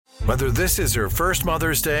Whether this is her first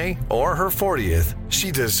Mother's Day or her 40th, she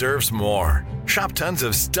deserves more. Shop tons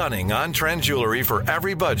of stunning on-trend jewelry for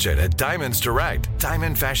every budget at Diamonds Direct.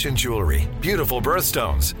 Diamond fashion jewelry, beautiful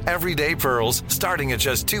birthstones, everyday pearls starting at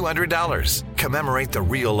just $200. Commemorate the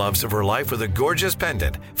real loves of her life with a gorgeous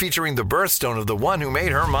pendant featuring the birthstone of the one who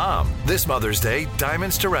made her mom. This Mother's Day,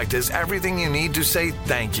 Diamonds Direct is everything you need to say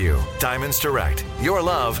thank you. Diamonds Direct, your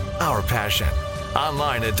love, our passion.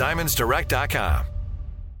 Online at diamondsdirect.com.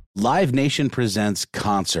 Live Nation presents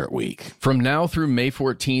Concert Week. From now through May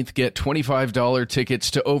 14th, get $25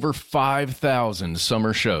 tickets to over 5,000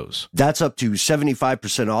 summer shows. That's up to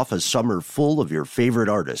 75% off a summer full of your favorite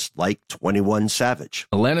artists, like 21 Savage,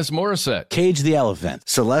 Alanis Morissette, Cage the Elephant,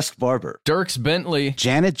 Celeste Barber, Dierks Bentley,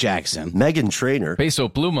 Janet Jackson, Meghan Trainor, Peso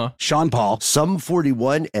Pluma, Sean Paul, Sum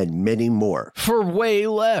 41, and many more. for way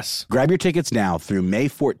less. Grab your tickets now through May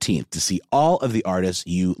 14th to see all of the artists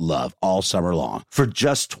you love all summer long. For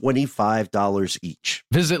just $25 each.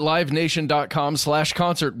 Visit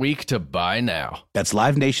livenation.com/concert week to buy now. That's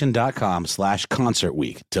livenation.com/concert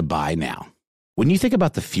week to buy now. When you think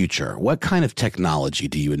about the future, what kind of technology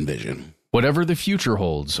do you envision? Whatever the future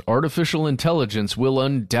holds, artificial intelligence will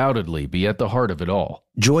undoubtedly be at the heart of it all.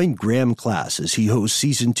 Join Graham Class as he hosts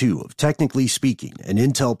Season 2 of Technically Speaking, an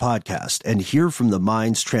Intel podcast, and hear from the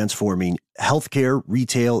minds transforming healthcare,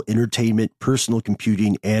 retail, entertainment, personal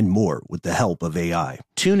computing, and more with the help of AI.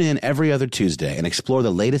 Tune in every other Tuesday and explore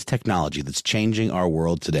the latest technology that's changing our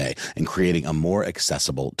world today and creating a more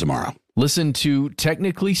accessible tomorrow. Listen to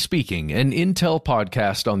Technically Speaking, an Intel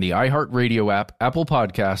podcast on the iHeartRadio app, Apple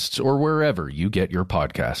Podcasts, or wherever you get your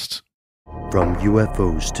podcasts. From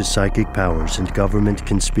UFOs to psychic powers and government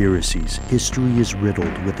conspiracies, history is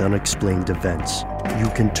riddled with unexplained events. You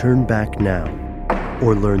can turn back now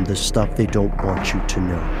or learn the stuff they don't want you to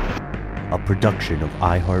know. A production of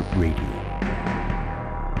iHeartRadio.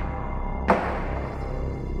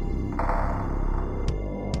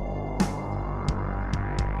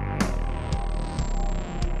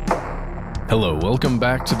 Hello, welcome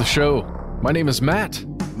back to the show. My name is Matt.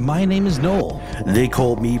 My name is Noel. They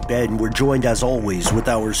call me Ben. We're joined as always with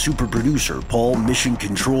our super producer, Paul Mission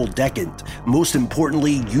Control Decant. Most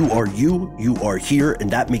importantly, you are here, and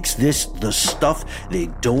that makes this the stuff they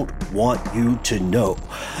don't want you to know.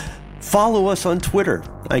 Follow us on Twitter,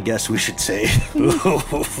 I guess we should say.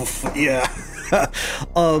 Yeah.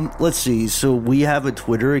 Let's see. So we have a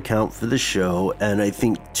Twitter account for the show, and I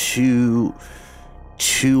think two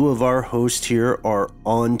of our hosts here are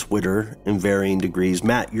on Twitter in varying degrees.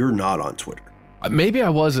 Matt, you're not on Twitter. Maybe I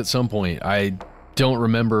was at some point. I don't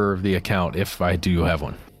remember the account if I do have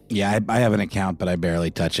one. Yeah, I have an account, but I barely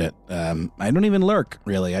touch it. I don't even lurk,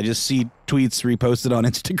 really. I just see tweets reposted on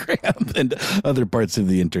Instagram and other parts of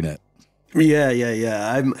the internet.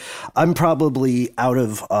 Yeah. I'm probably out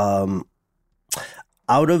of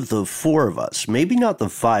the four of us, maybe not the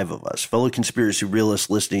five of us, fellow conspiracy realists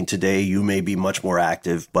listening today, you may be much more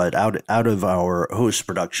active, but out of our host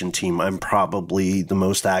production team, I'm probably the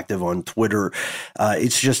most active on Twitter.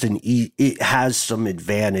 It's just it has some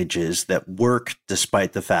advantages that work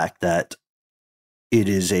despite the fact that it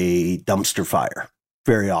is a dumpster fire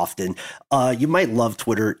very often. You might love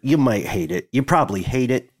Twitter. You might hate it. You probably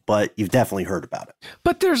hate it, but you've definitely heard about it.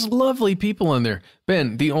 But there's lovely people on there.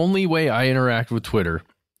 Ben, the only way I interact with Twitter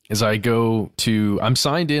is I'm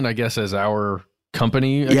signed in, I guess, as our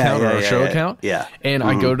company account or our show account. Yeah. And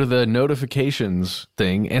I go to the notifications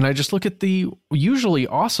thing and I just look at the usually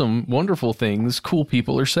awesome, wonderful things cool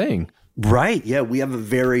people are saying. Right. Yeah. We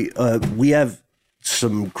have we have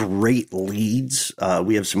some great leads.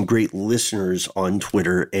 We have some great listeners on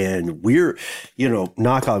Twitter, and we're,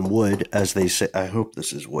 knock on wood, as they say. I hope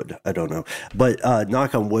this is wood. I don't know. But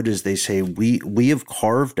knock on wood, as they say, we have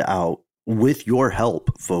carved out, with your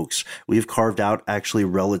help, folks, we have carved out actually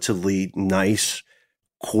relatively nice,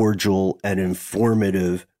 cordial, and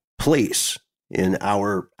informative place in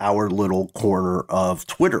our little corner of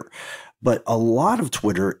Twitter. But a lot of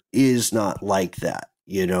Twitter is not like that.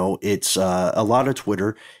 It's a lot of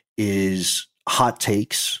Twitter is hot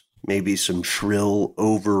takes, maybe some shrill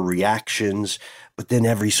overreactions, but then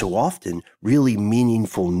every so often really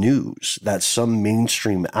meaningful news that some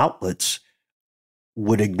mainstream outlets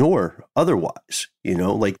would ignore otherwise.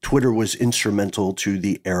 Like Twitter was instrumental to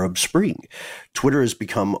the Arab Spring. Twitter has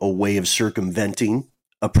become a way of circumventing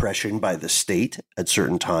oppression by the state at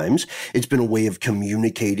certain times. It's been a way of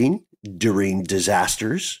communicating during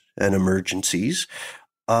disasters and emergencies.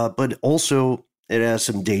 But also it has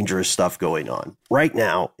some dangerous stuff going on. Right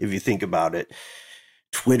now, if you think about it,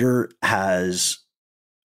 Twitter has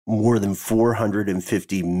more than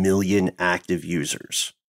 450 million active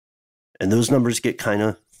users. And those numbers get kind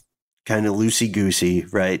of kind of loosey-goosey,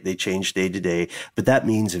 right? They change day to day. But that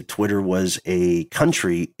means if Twitter was a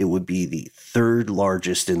country, it would be the third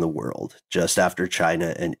largest in the world, just after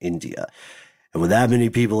China and India. And with that many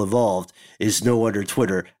people involved, it's no wonder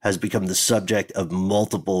Twitter has become the subject of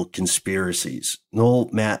multiple conspiracies. No,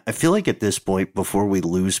 Matt, I feel like at this point, before we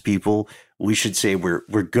lose people, we should say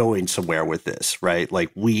we're going somewhere with this, right?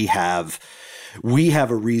 Like we have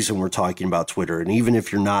a reason we're talking about Twitter. And even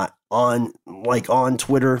if you're not on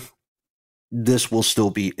Twitter, this will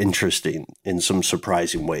still be interesting in some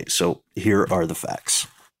surprising ways. So here are the facts.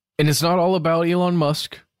 And it's not all about Elon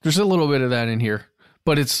Musk. There's a little bit of that in here,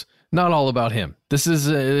 but it's not all about him. This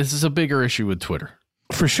is a bigger issue with Twitter.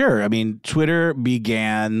 For sure. I mean, Twitter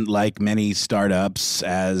began, like many startups,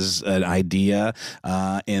 as an idea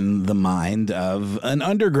in the mind of an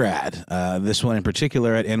undergrad. This one in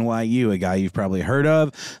particular at NYU, a guy you've probably heard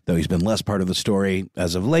of, though he's been less part of the story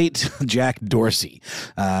as of late, Jack Dorsey.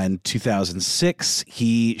 In 2006,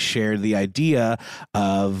 he shared the idea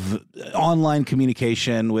of online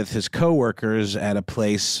communication with his coworkers at a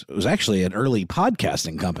place. It was actually an early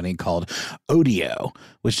podcasting company called Odeo,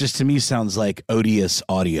 which just to me sounds like odious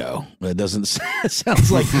audio. It doesn't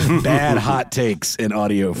sounds like bad hot takes in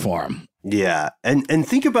audio form. Yeah. And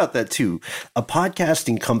think about that too. A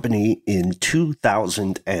podcasting company in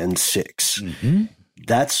 2006. Mm-hmm.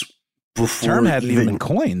 That's before term hadn't even been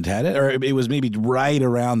coined, had it? Or it was maybe right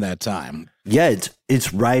around that time. Yeah,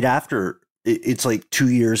 it's right after. It's like 2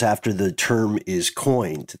 years after the term is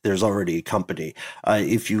coined. There's already a company.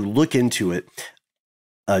 If you look into it,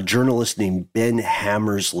 a journalist named Ben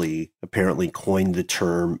Hammersley apparently coined the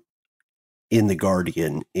term in The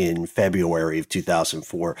Guardian in February of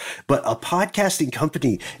 2004. But a podcasting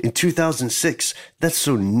company in 2006, that's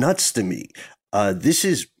so nuts to me. This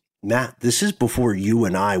is, Matt, this is before you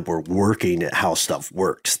and I were working at How Stuff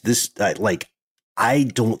Works. I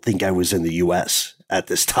don't think I was in the U.S. at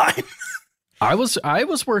this time. I was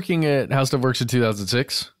working at How Stuff Works in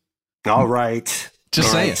 2006. All right.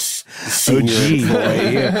 Just saying. OG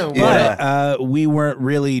boy. But we weren't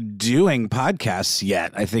really doing podcasts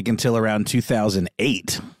yet, I think, until around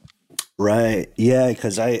 2008. Right. Yeah,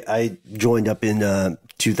 because I joined up in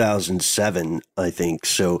 2007, I think.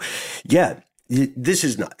 So, yeah, this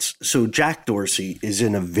is nuts. So Jack Dorsey is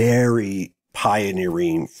in a very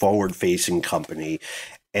pioneering, forward-facing company,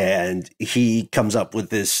 and he comes up with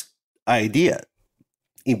this idea.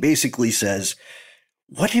 He basically says,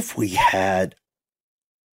 what if we had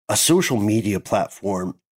a social media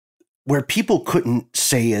platform where people couldn't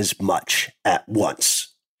say as much at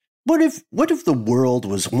once? What if the world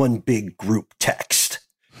was one big group text?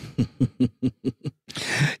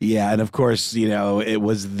 Yeah, and of course, it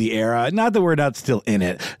was the era, not that we're not still in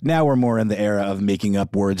it. Now we're more in the era of making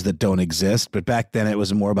up words that don't exist, but back then it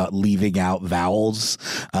was more about leaving out vowels.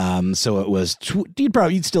 So it was,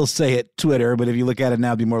 you'd still say it Twitter, but if you look at it now,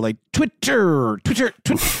 it'd be more like Twitter,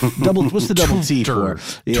 what's the double T for?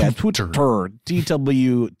 Yeah, Twitter, TWTTR.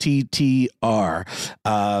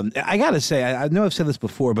 I gotta say, I know I've said this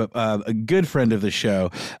before, but a good friend of the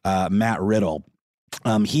show, Matt Riddle,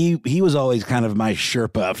 he was always kind of my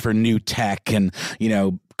Sherpa for new tech and,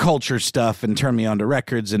 culture stuff and turned me on to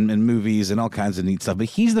records and movies and all kinds of neat stuff. But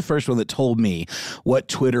he's the first one that told me what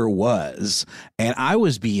Twitter was. And I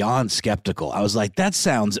was beyond skeptical. I was like, that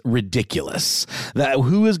sounds ridiculous.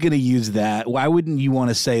 Who is going to use that? Why wouldn't you want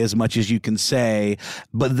to say as much as you can say?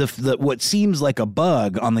 But what seems like a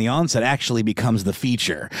bug on the onset actually becomes the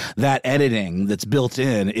feature. That editing that's built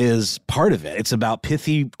in is part of it. It's about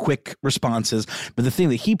pithy, quick responses. But the thing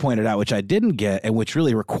that he pointed out, which I didn't get and which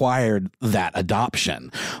really required that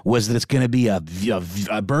adoption, was that it's going to be a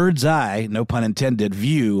bird's eye, no pun intended,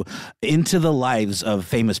 view into the lives of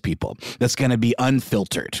famous people that's going to be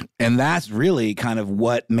unfiltered. And that's really kind of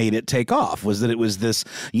what made it take off, was that it was this,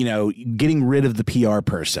 getting rid of the PR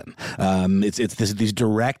person. It's these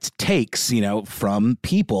direct takes, from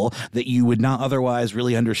people that you would not otherwise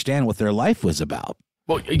really understand what their life was about.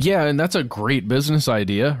 Well, yeah, and that's a great business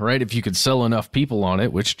idea, right? If you could sell enough people on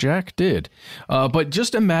it, which Jack did. But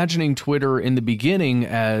just imagining Twitter in the beginning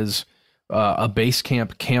as a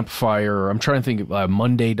Basecamp campfire, I'm trying to think of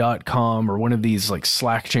Monday.com or one of these like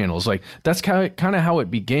Slack channels. Like that's kind of how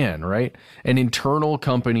it began, right? An internal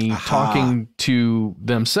company talking to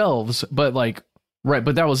themselves, but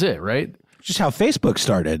but that was it, right? Just how Facebook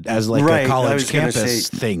started as a college campus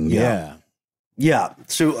thing. Yeah. Yeah.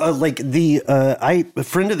 So a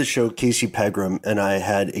friend of the show, Casey Pegram, and I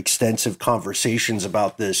had extensive conversations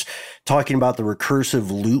about this, talking about the recursive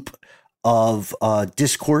loop of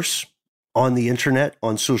discourse on the internet,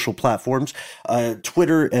 on social platforms.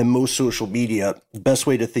 Twitter and most social media, the best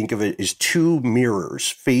way to think of it is two mirrors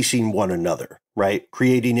facing one another, right?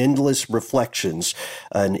 Creating endless reflections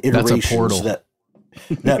and iterations that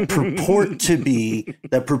purport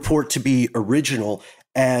to be original.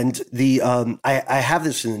 And I have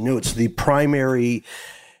this in the notes. The primary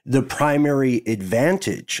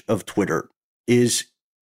advantage of Twitter is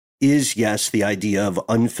yes, the idea of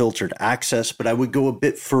unfiltered access, but I would go a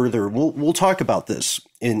bit further. We'll talk about this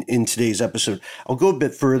in today's episode. I'll go a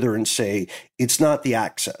bit further and say it's not the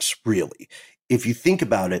access, really. If you think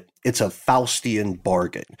about it, it's a Faustian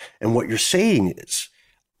bargain. And what you're saying is,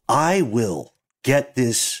 I will get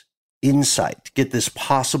this insight, get this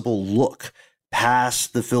possible look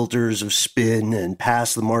past the filters of spin and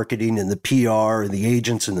past the marketing and the PR and the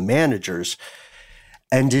agents and the managers.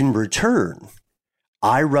 And in return,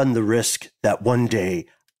 I run the risk that one day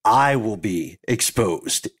I will be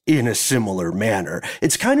exposed in a similar manner.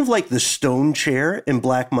 It's kind of like the stone chair in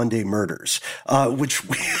Black Monday Murders, which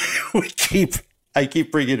I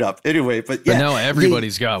keep bringing it up anyway. But yeah, now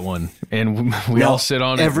everybody's got one, and we all sit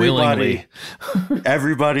on it willingly.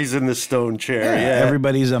 Everybody's in the stone chair. Yeah,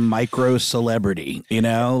 everybody's a micro celebrity,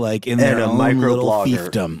 like in their own little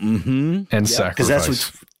fiefdom, and sacrifice. Because that's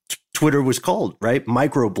what Twitter was called, right?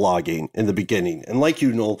 Microblogging in the beginning. And like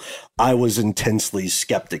you, Noel, I was intensely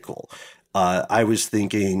skeptical. I was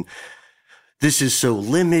thinking, this is so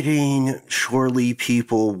limiting. Surely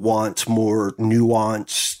people want more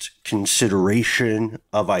nuanced consideration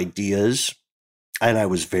of ideas. And I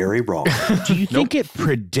was very wrong. Do you think it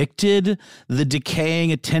predicted the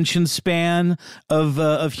decaying attention span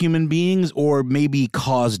of human beings, or maybe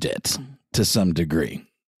caused it to some degree?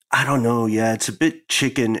 I don't know. Yeah, it's a bit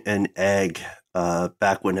chicken and egg.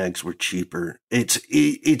 Back when eggs were cheaper,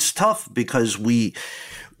 it's tough because we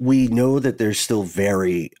know that there's still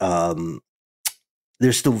very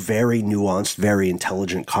nuanced, very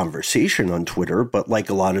intelligent conversation on Twitter. But like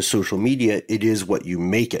a lot of social media, it is what you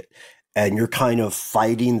make it, and you're kind of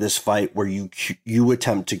fighting this fight where you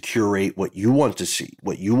attempt to curate what you want to see,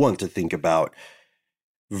 what you want to think about,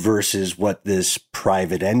 versus what this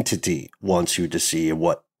private entity wants you to see and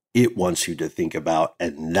what it wants you to think about.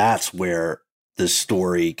 And that's where the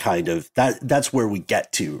story that's where we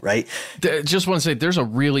get to, right? Just want to say there's a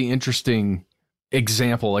really interesting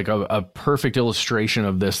example, like a perfect illustration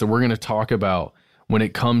of this that we're going to talk about when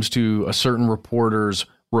it comes to a certain reporter's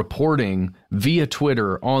reporting via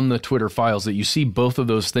Twitter on the Twitter files, that you see both of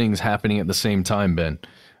those things happening at the same time, Ben.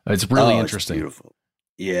 It's really interesting. It's beautiful.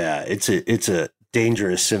 Yeah, it's a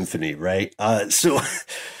dangerous symphony, right? So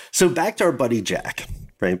back to our buddy Jack.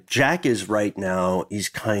 Right. Jack is right now, he's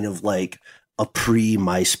kind of like a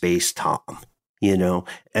pre-MySpace Tom,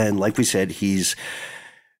 and like we said, he's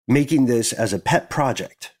making this as a pet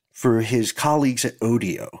project for his colleagues at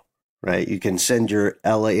Odeo, right? You can send your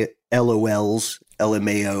LOLs,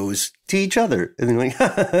 LMAOs to each other. And they're like,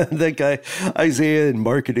 that guy, Isaiah in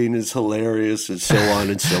marketing is hilarious, and so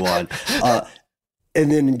on and so on.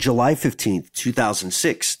 And then July 15th,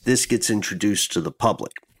 2006, this gets introduced to the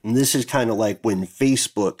public. And this is kind of like when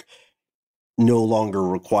Facebook no longer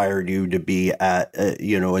required you to be at,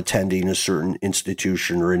 attending a certain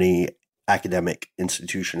institution or any academic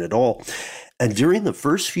institution at all. And during the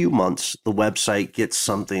first few months, the website gets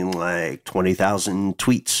something like 20,000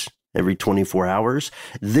 tweets every 24 hours.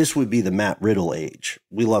 This would be the Matt Riddle age.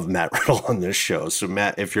 We love Matt Riddle on this show. So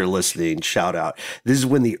Matt, if you're listening, shout out. This is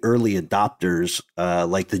when the early adopters,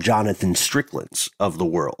 like the Jonathan Stricklands of the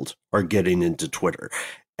world, are getting into Twitter.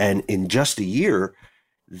 And in just a year,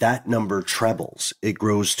 that number trebles. It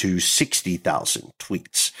grows to 60,000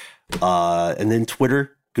 tweets. And then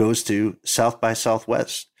Twitter goes to South by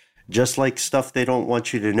Southwest, just like stuff they don't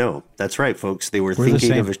want you to know. That's right, folks. We're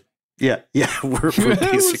thinking of a we're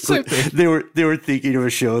basically they were thinking of a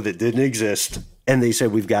show that didn't exist, and they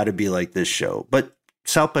said we've got to be like this show. But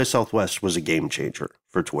South by Southwest was a game changer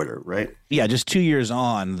for Twitter, right? Yeah, just 2 years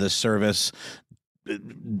on, the service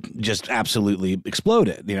just absolutely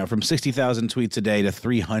exploded, from 60,000 tweets a day to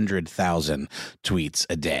 300,000 tweets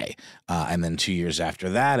a day. And then 2 years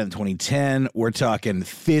after that, in 2010, we're talking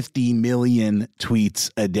 50 million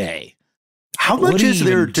tweets a day. How much is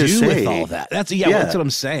there to say with all that? That's what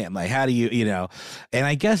I'm saying. Like, how do you, and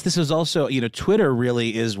I guess this is also, Twitter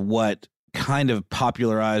really is what kind of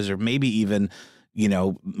popularized, or maybe even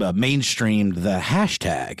mainstreamed the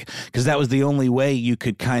hashtag, because that was the only way you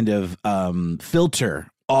could kind of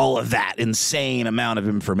filter all of that insane amount of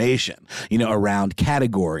information, around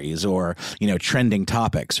categories or, trending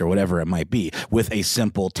topics or whatever it might be with a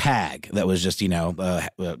simple tag that was just, a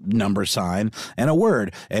number sign and a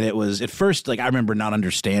word. And it was at first, like, I remember not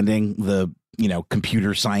understanding the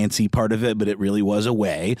computer science-y part of it, but it really was a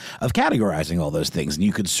way of categorizing all those things. And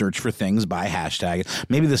you could search for things by hashtag.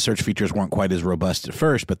 Maybe the search features weren't quite as robust at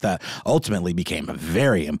first, but that ultimately became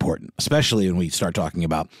very important, especially when we start talking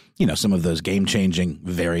about, some of those game-changing,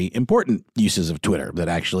 very important uses of Twitter that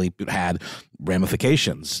actually had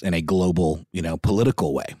ramifications in a global,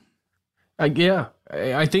 political way. Yeah,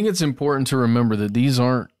 I think it's important to remember that these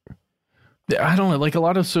aren't, I don't know, like a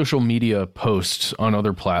lot of social media posts on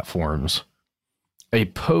other platforms. A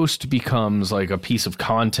post becomes like a piece of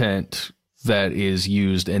content that is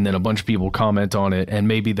used, and then a bunch of people comment on it, and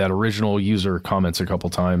maybe that original user comments a couple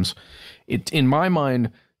times. In my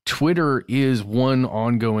mind, Twitter is one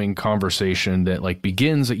ongoing conversation that like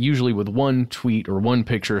begins usually with one tweet or one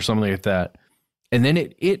picture or something like that, and then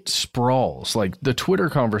it sprawls. Like the Twitter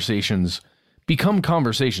conversations become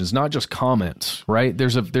conversations, not just comments, right?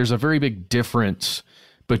 There's a very big difference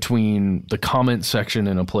between the comment section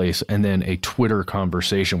in a place and then a Twitter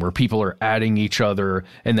conversation where people are adding each other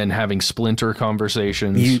and then having splinter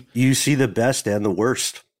conversations. You see the best and the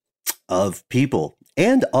worst of people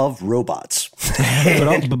and of robots.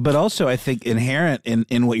 but also, I think inherent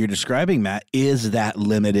in what you're describing, Matt, is that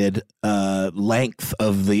limited length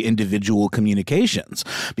of the individual communications,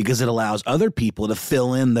 because it allows other people to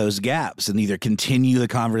fill in those gaps and either continue the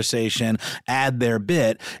conversation, add their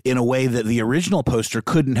bit in a way that the original poster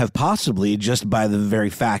couldn't have possibly, just by the very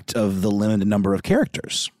fact of the limited number of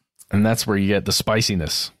characters. And that's where you get the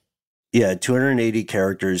spiciness. Yeah, 280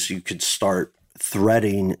 characters, you could start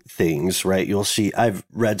threading things, right? You'll see, I've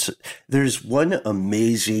read, there's one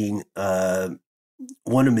amazing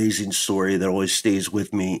story that always stays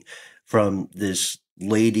with me from this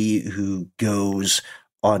lady who goes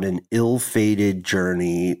on an ill-fated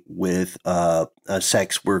journey with a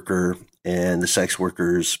sex worker and the sex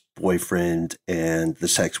worker's boyfriend and the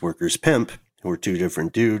sex worker's pimp, who are two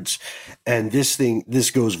different dudes. And this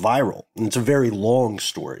goes viral. And it's a very long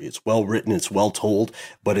story. It's well written, it's well told,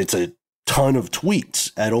 but it's a ton of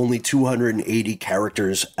tweets at only 280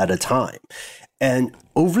 characters at a time. And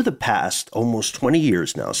over the past almost 20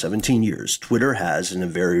 years now, 17 years, Twitter has, in a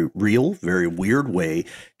very real, very weird way,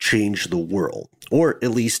 changed the world. Or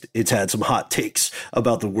at least it's had some hot takes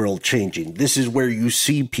about the world changing. This is where you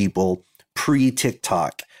see people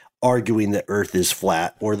pre-TikTok arguing that Earth is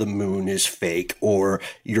flat or the moon is fake or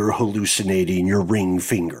you're hallucinating your ring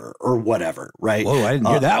finger or whatever, right? Whoa, I didn't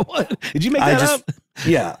hear that one. Did you make that up?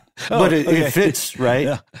 Yeah. But it fits, right?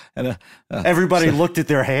 Yeah. And, everybody looked at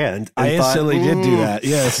their hand. I instantly did do that.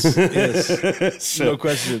 Yes. So, no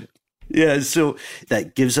question. Yeah. So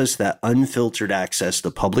that gives us that unfiltered access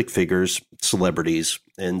to public figures, celebrities,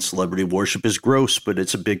 and celebrity worship is gross, but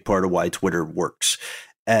it's a big part of why Twitter works.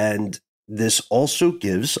 And this also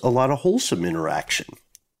gives a lot of wholesome interaction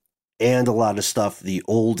and a lot of stuff the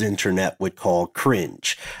old internet would call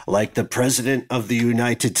cringe, like the president of the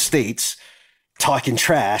United States talking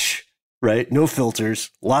trash, right? No filters,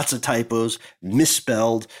 lots of typos,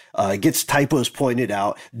 misspelled, gets typos pointed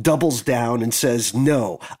out, doubles down and says,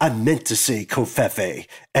 no, I meant to say covfefe.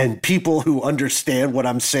 And people who understand what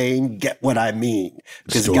I'm saying get what I mean.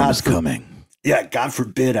 Because God's coming. Yeah, God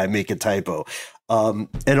forbid I make a typo.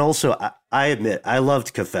 And also, I admit, I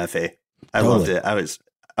loved covfefe. I loved it.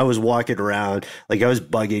 I was walking around, like I was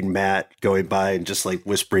bugging Matt going by and just like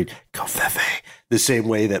whispering covfefe the same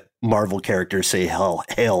way that Marvel characters say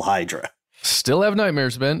Hail Hydra. Still have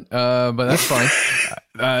nightmares, Ben, but that's fine.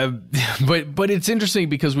 But it's interesting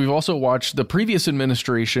because we've also watched the previous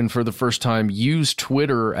administration for the first time use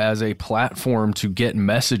Twitter as a platform to get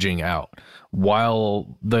messaging out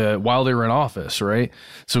while they were in office, right?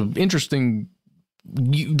 So interesting.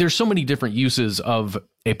 There's so many different uses of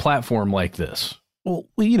a platform like this. Well,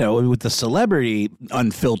 with the celebrity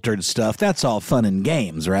unfiltered stuff, that's all fun and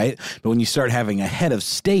games, right? But when you start having a head of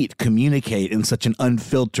state communicate in such an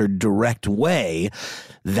unfiltered, direct way,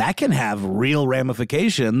 that can have real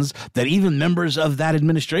ramifications that even members of that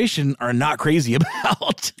administration are not crazy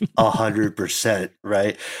about. 100%,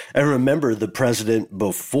 right? And remember, the president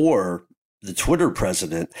before the Twitter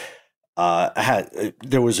president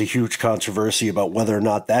there was a huge controversy about whether or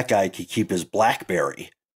not that guy could keep his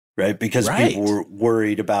BlackBerry. Right, because people were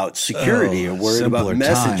worried about security and worried about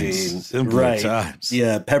messaging. Simpler times.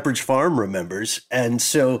 Yeah, Pepperidge Farm remembers, and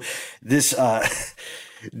so this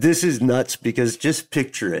is nuts because just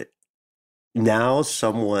picture it. Now,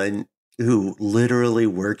 someone who literally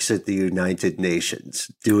works at the United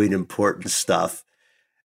Nations doing important stuff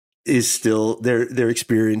is still they're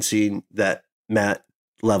experiencing that Matt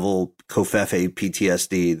level Covfefe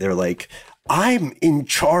PTSD. They're like, I'm in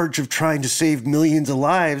charge of trying to save millions of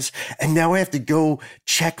lives, and now I have to go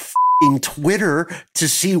check Twitter to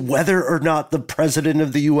see whether or not the president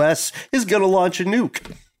of the U.S. is going to launch a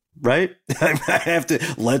nuke. Right? I have to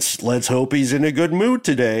let's hope he's in a good mood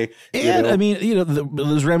today. And I mean,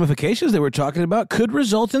 those ramifications they were talking about could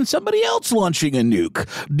result in somebody else launching a nuke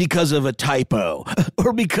because of a typo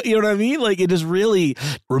or because, you know what I mean? Like, it just really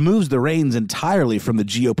removes the reins entirely from the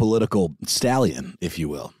geopolitical stallion, if you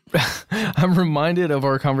will. I'm reminded of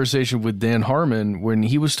our conversation with Dan Harmon when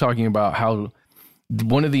he was talking about how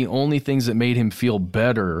one of the only things that made him feel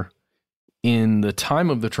better in the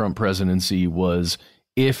time of the Trump presidency was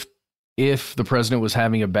if the president was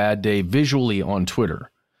having a bad day visually on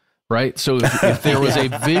Twitter, right? So if there was a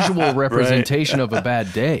visual representation of a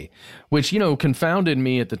bad day, which, confounded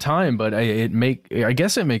me at the time, but I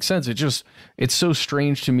guess it makes sense. It's so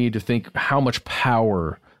strange to me to think how much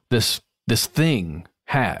power this thing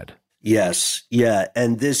had. Yes. Yeah.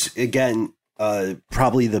 And this, again,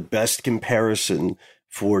 probably the best comparison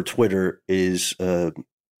for Twitter is,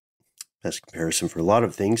 best comparison for a lot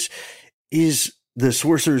of things is the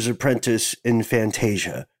Sorcerer's Apprentice in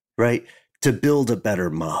Fantasia, right? To build a better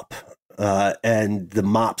mop. And the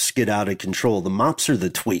mops get out of control. The mops are the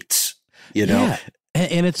tweets, Yeah.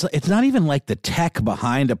 And it's not even like the tech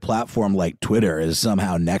behind a platform like Twitter is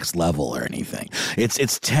somehow next level or anything.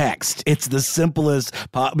 It's text. It's the simplest.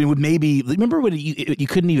 Remember when you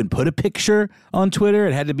couldn't even put a picture on Twitter?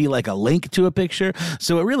 It had to be like a link to a picture.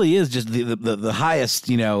 So it really is just the highest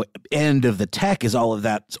end of the tech is all of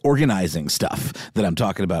that organizing stuff that I'm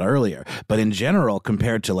talking about earlier. But in general,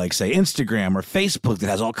 compared to like say Instagram or Facebook that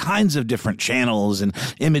has all kinds of different channels and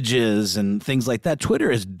images and things like that, Twitter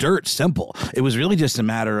is dirt simple. It was really just a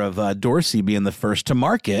matter of Dorsey being the first to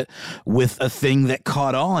market with a thing that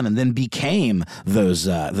caught on and then became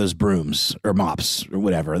those brooms or mops or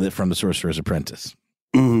whatever from the Sorcerer's Apprentice.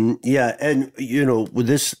 Mm-hmm. Yeah, and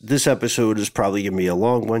this episode is probably going to be a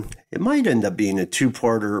long one. It might end up being a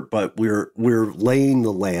two-parter, but we're laying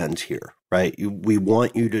the land here. Right. We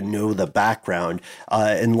want you to know the background.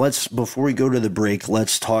 And before we go to the break,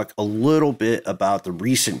 let's talk a little bit about the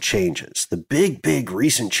recent changes. The big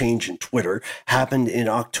recent change in Twitter happened in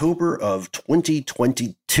October of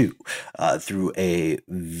 2022 through a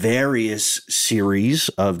various series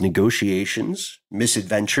of negotiations,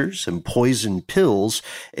 misadventures, and poison pills.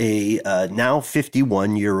 A now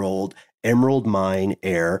 51-year-old Emerald Mine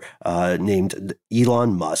heir named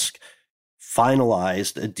Elon Musk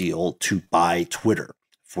finalized a deal to buy Twitter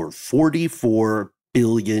for $44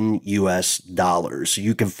 billion US.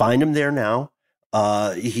 You can find him there now.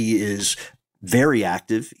 He is very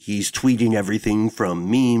active. He's tweeting everything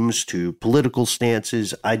from memes to political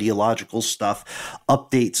stances, ideological stuff,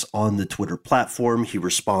 updates on the Twitter platform. He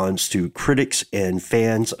responds to critics and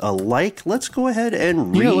fans alike. Let's go ahead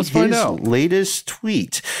and read his latest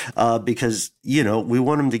tweet because, we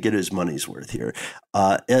want him to get his money's worth here.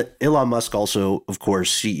 Elon Musk also, of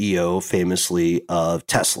course, CEO famously of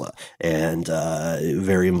Tesla and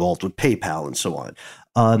very involved with PayPal and so on.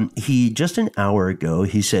 He just an hour ago,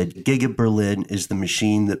 he said, Giga Berlin is the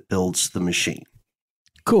machine that builds the machine.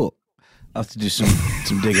 Cool. I'll have to do some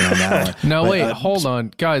digging on that one. Now, wait, hold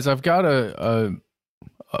on. Guys, I've got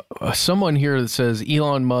someone here that says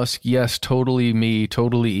Elon Musk. Yes, totally me.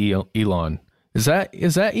 Totally Elon. Is that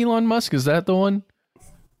Elon Musk? Is that the one?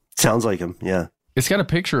 Sounds like him. Yeah. It's got a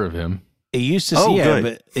picture of him. It used to say,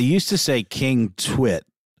 but it used to say King Twit.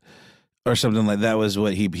 Or something like that was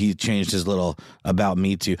what he changed his little about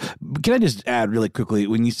me to. Can I just add really quickly?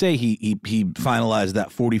 When you say he finalized that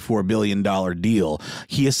 $44 billion deal,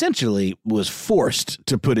 he essentially was forced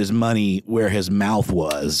to put his money where his mouth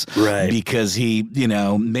was, right? Because he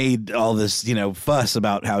made all this fuss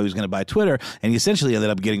about how he was going to buy Twitter, and he essentially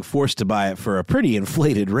ended up getting forced to buy it for a pretty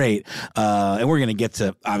inflated rate. And we're going to get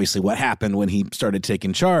to obviously what happened when he started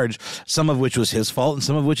taking charge. Some of which was his fault, and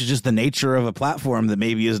some of which is just the nature of a platform that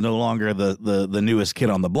maybe is no longer the newest kid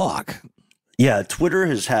on the block. Yeah, Twitter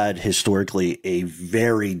has had historically a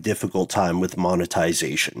very difficult time with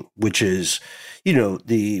monetization, which is,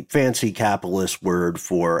 the fancy capitalist word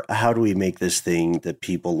for how do we make this thing that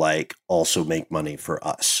people like also make money for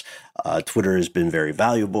us. Twitter has been very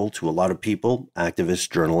valuable to a lot of people,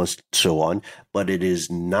 activists, journalists, so on, but it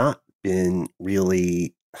has not been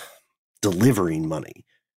really delivering money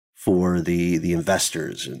for the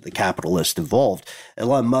investors and the capitalists involved.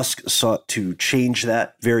 Elon Musk sought to change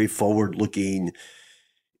that. Very forward-looking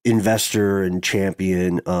investor and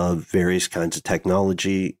champion of various kinds of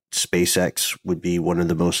technology. SpaceX would be one of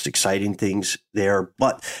the most exciting things there.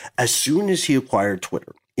 But as soon as he acquired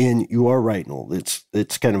Twitter, and you are right, Noel,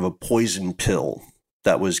 it's kind of a poison pill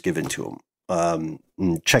that was given to him.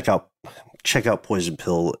 Check out Poison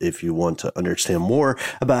Pill if you want to understand more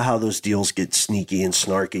about how those deals get sneaky and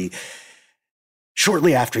snarky.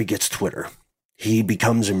 Shortly after he gets Twitter, he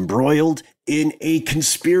becomes embroiled in a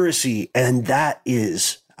conspiracy, and that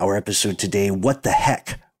is our episode today. What the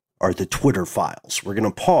heck are the Twitter files? We're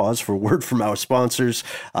going to pause for a word from our sponsors,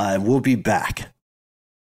 and we'll be back.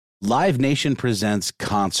 Live Nation presents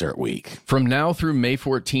Concert Week. From now through May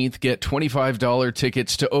 14th, get $25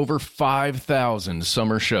 tickets to over 5,000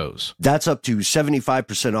 summer shows. That's up to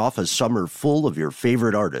 75% off a summer full of your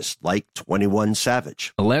favorite artists like 21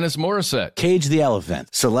 Savage, Alanis Morissette, Cage the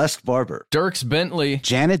Elephant, Celeste Barber, Dierks Bentley,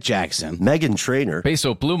 Janet Jackson, Meghan Trainor,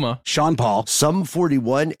 Peso Pluma, Sean Paul, Sum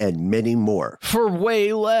 41, and many more. for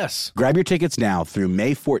way less. Grab your tickets now through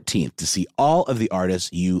May 14th to see all of the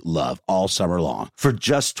artists you love all summer long. For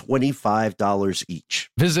just $25 each.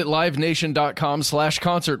 Visit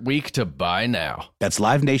livenation.com/concert week to buy now. That's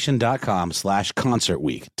livenation.com/concert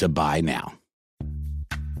week to buy now.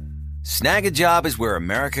 Snag a Job is where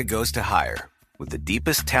America goes to hire, with the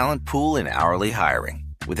deepest talent pool in hourly hiring.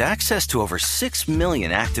 With access to over 6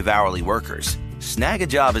 million active hourly workers, Snag a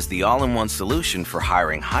Job is the all-in-one solution for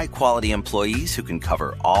hiring high-quality employees who can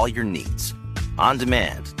cover all your needs. On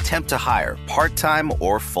demand, temp to hire, part-time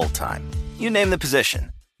or full-time. You name the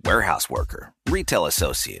position. Warehouse worker, retail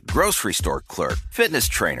associate, grocery store clerk, fitness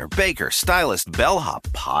trainer, baker, stylist, bellhop,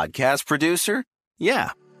 podcast producer. Yeah,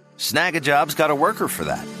 Snag a Job's got a worker for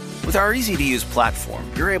that. With our easy-to-use platform,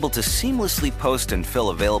 you're able to seamlessly post and fill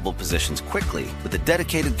available positions quickly with a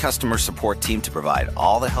dedicated customer support team to provide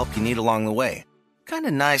all the help you need along the way. Kind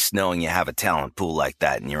of nice knowing you have a talent pool like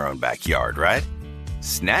that in your own backyard, right?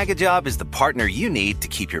 Snag a Job is the partner you need to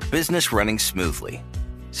keep your business running smoothly.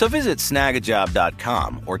 So visit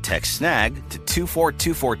snagajob.com or text snag to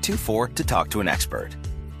 242424 to talk to an expert.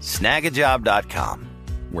 Snagajob.com,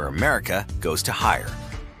 where America goes to hire.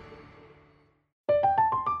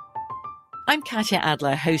 I'm Katya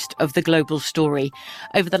Adler, host of The Global Story.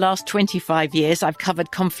 Over the last 25 years, I've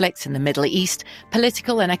covered conflicts in the Middle East,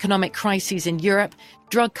 political and economic crises in Europe,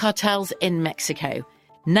 drug cartels in Mexico.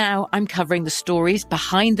 Now I'm covering the stories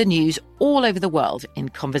behind the news all over the world in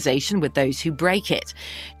conversation with those who break it.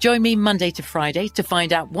 Join me Monday to Friday to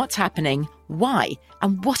find out what's happening, why,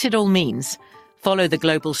 and what it all means. Follow The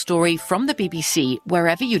Global Story from the BBC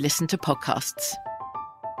wherever you listen to podcasts.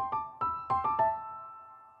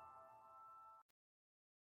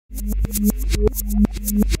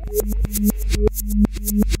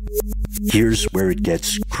 Here's where it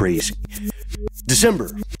gets crazy. December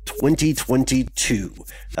 2022,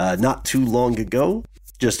 not too long ago,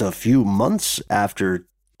 just a few months after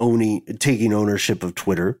taking ownership of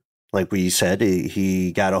Twitter. Like we said,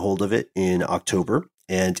 he got a hold of it in October,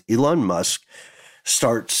 and Elon Musk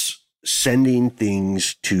starts sending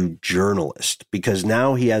things to journalists because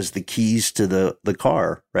now he has the keys to the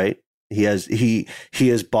car, right? He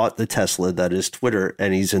has bought the Tesla that is Twitter,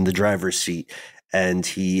 and he's in the driver's seat, and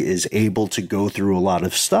he is able to go through a lot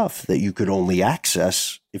of stuff that you could only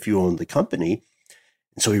access if you owned the company.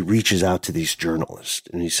 And so he reaches out to these journalists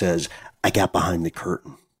and he says, I got behind the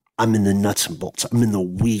curtain. I'm in the nuts and bolts. I'm in the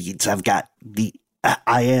weeds. I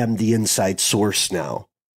am the inside source now,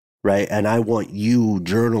 right? And I want you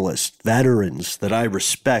journalists, veterans that I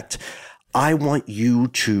respect, I want you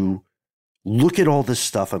to look at all this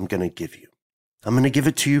stuff I'm going to give you. I'm going to give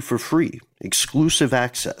it to you for free, exclusive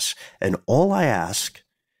access. And all I ask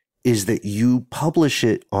is that you publish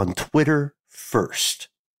it on Twitter first.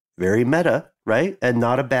 Very meta, right? And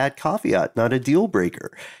not a bad caveat, not a deal breaker.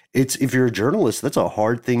 If you're a journalist, that's a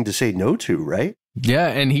hard thing to say no to, right? Yeah,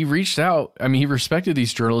 and he reached out. I mean, he respected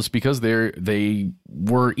these journalists because they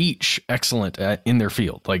were each excellent in their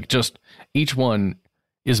field. Like, just each one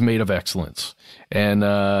is made of excellence. And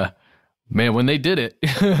man, when they did it,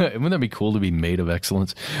 wouldn't that be cool to be made of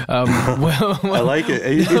excellence? Well, I like it.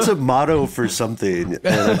 It's a motto for something, and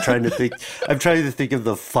I'm trying to think of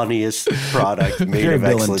the funniest product made of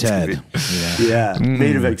excellence. Yeah,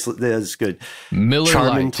 made of excellence. That's good. Miller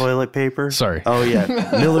Charmin Lite toilet paper. Sorry. Oh yeah,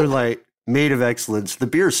 Miller Lite, made of excellence. The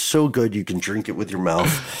beer is so good you can drink it with your mouth.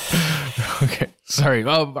 Okay, sorry.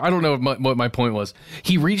 I don't know what my point was.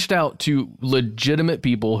 He reached out to legitimate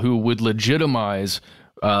people who would legitimize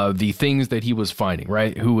the things that he was finding,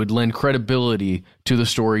 right? Who would lend credibility to the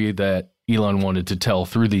story that Elon wanted to tell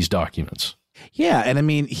through these documents. Yeah, and I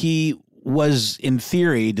mean, he was in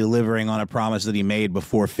theory delivering on a promise that he made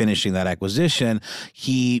before finishing that acquisition.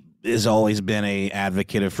 He has always been a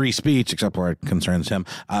advocate of free speech, except where it concerns him.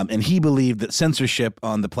 And he believed that censorship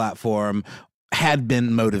on the platform had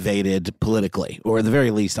been motivated politically, or at the very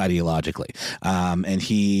least ideologically. And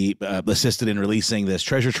he assisted in releasing this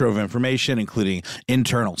treasure trove of information, including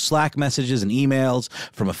internal Slack messages and emails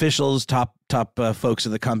from officials, top folks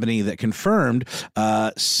of the company, that confirmed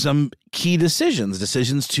some key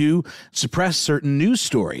decisions to suppress certain news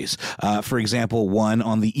stories. For example, one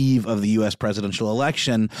on the eve of the U.S. presidential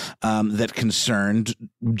election that concerned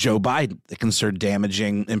Joe Biden, that concerned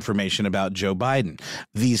damaging information about Joe Biden.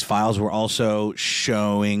 These files were also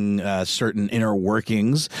showing certain inner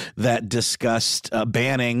workings that discussed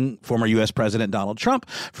banning former U.S. President Donald Trump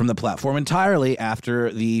from the platform entirely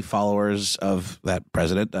after the followers of that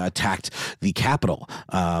president attacked the Capitol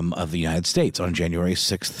of the United States on January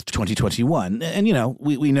 6th, 2021. And, you know,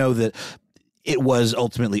 we know that it was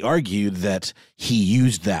ultimately argued that he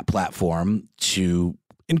used that platform to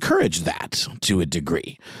encourage that to a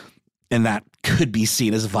degree. And that could be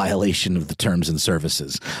seen as a violation of the terms and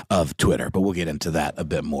services of Twitter. But we'll get into that a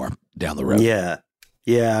bit more down the road. Yeah.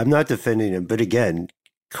 I'm not defending him. But again,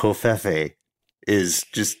 Covfefe is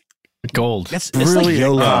just gold. It's like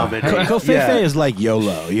YOLO. Covfefe is like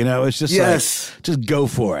YOLO. You know, it's just like, just go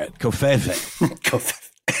for it. Covfefe.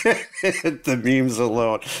 The memes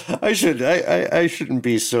alone. I shouldn't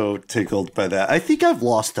be so tickled by that. I think I've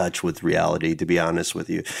lost touch with reality, to be honest with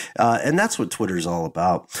you. And that's what Twitter's all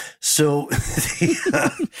about. So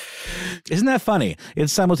isn't that funny?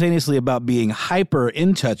 It's simultaneously about being hyper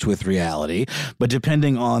in touch with reality, but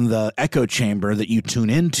depending on the echo chamber that you tune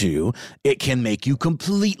into, it can make you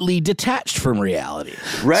completely detached from reality.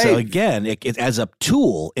 Right. So again, it as a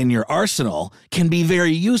tool in your arsenal can be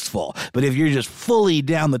very useful. But if you're just fully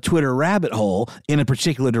down the Twitter rabbit hole in a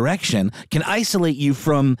particular direction, can isolate you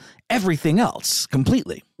from everything else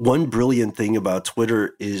completely. One brilliant thing about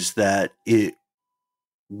Twitter is that it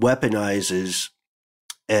weaponizes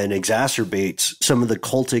and exacerbates some of the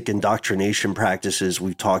cultic indoctrination practices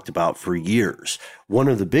we've talked about for years. One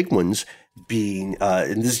of the big ones being,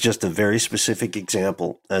 and this is just a very specific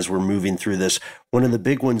example as we're moving through this, one of the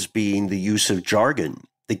big ones being the use of jargon.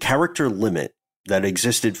 The character limit that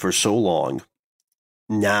existed for so long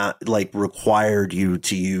not required you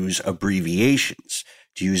to use abbreviations,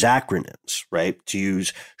 to use acronyms, right? To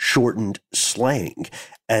use shortened slang.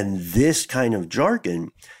 And this kind of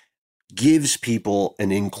jargon gives people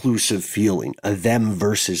an inclusive feeling, a them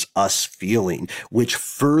versus us feeling, which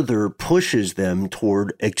further pushes them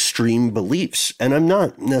toward extreme beliefs. And I'm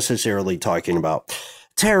not necessarily talking about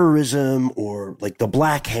terrorism or like the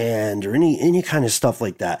Black Hand or any kind of stuff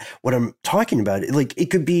like that. What I'm talking about, it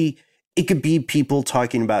could be people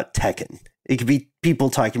talking about Tekken. It could be people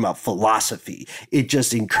talking about philosophy. It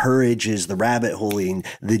just encourages the rabbit holing,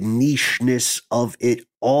 the nicheness of it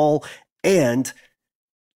all. And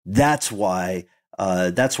that's why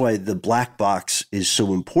the black box is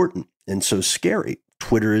so important and so scary.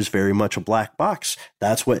 Twitter is very much a black box.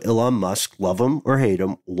 That's what Elon Musk, love him or hate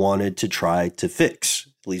him, wanted to try to fix.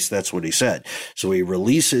 At least that's what he said. So he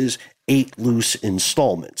releases 8 loose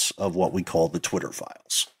installments of what we call the Twitter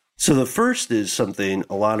files. So the first is something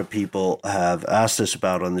a lot of people have asked us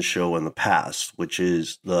about on the show in the past, which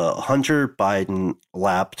is the Hunter Biden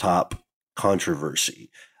laptop controversy.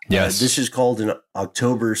 Yes. This is called an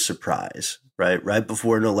October surprise, right? Right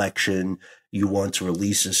before an election, you want to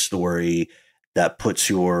release a story that puts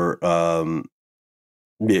your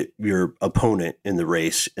opponent in the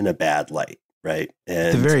race in a bad light, right? And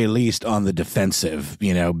at the very least on the defensive,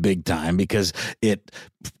 big time, because it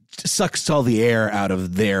sucks all the air out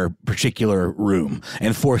of their particular room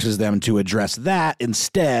and forces them to address that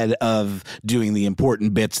instead of doing the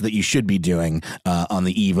important bits that you should be doing on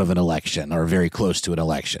the eve of an election or very close to an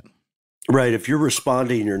election. Right. If you're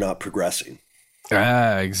responding, you're not progressing.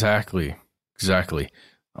 Exactly.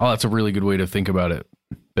 Oh, that's a really good way to think about it,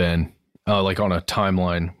 Ben. Like on a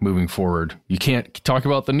timeline moving forward. You can't talk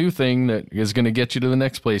about the new thing that is going to get you to the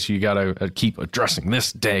next place. You got to keep addressing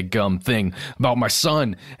this daggum thing about my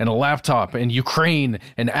son and a laptop and Ukraine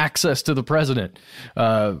and access to the president.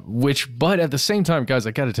 But at the same time, guys,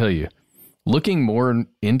 I got to tell you, looking more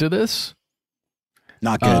into this,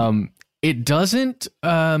 not good. It doesn't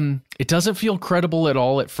feel credible at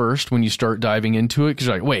all at first when you start diving into it, because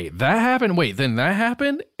you're like, wait, that happened? Wait, then that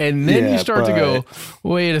happened? And then you start to go,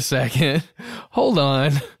 wait a second, hold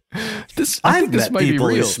on. I think this met might people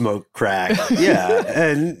be real. Who smoke crack. Yeah.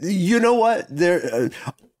 And you know what? Do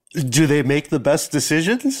they make the best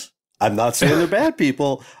decisions? I'm not saying they're bad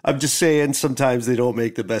people. I'm just saying sometimes they don't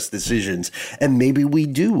make the best decisions. And maybe we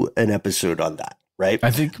do an episode on that, right?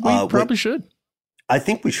 I think we probably should. I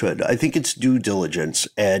think we should. I think it's due diligence,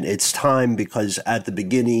 and it's time, because at the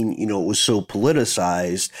beginning, it was so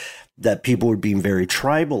politicized that people were being very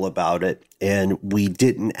tribal about it, and we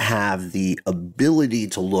didn't have the ability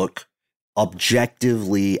to look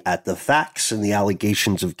objectively at the facts and the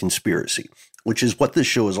allegations of conspiracy, which is what this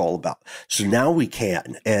show is all about. So now we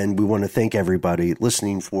can, and we want to thank everybody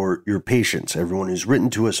listening for your patience. Everyone who's written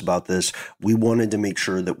to us about this, we wanted to make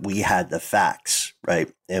sure that we had the facts, right?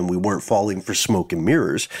 And we weren't falling for smoke and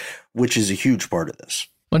mirrors, which is a huge part of this.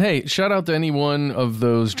 But hey, shout out to any one of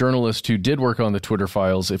those journalists who did work on the Twitter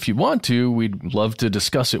files. If you want to, we'd love to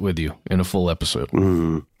discuss it with you in a full episode.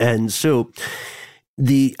 Mm-hmm. And so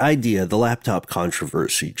the idea, the laptop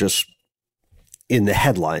controversy, just in the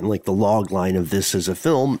headline, like the log line of this as a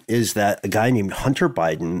film, is that a guy named Hunter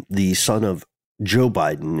Biden, the son of Joe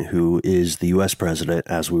Biden, who is the U.S. president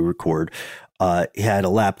as we record, he had a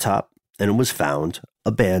laptop, and it was found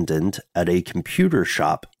abandoned at a computer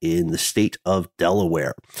shop in the state of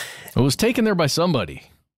Delaware. It was taken there by somebody.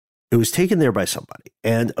 It was taken there by somebody.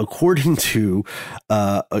 And according to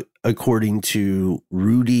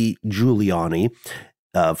Rudy Giuliani,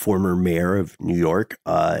 former mayor of New York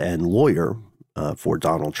and lawyer for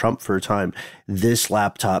Donald Trump for a time, this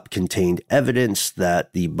laptop contained evidence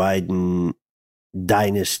that the Biden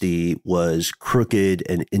dynasty was crooked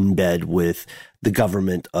and in bed with the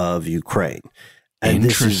government of Ukraine. And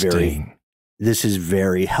this is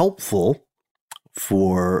very helpful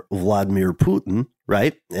for Vladimir Putin,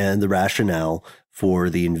 right? And the rationale for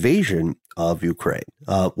the invasion of Ukraine.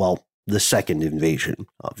 The second invasion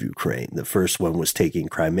of Ukraine. The first one was taking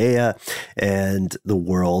Crimea, and the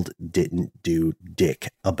world didn't do dick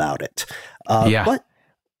about it. Well,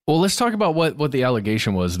 let's talk about what the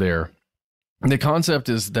allegation was there. The concept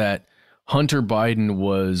is that Hunter Biden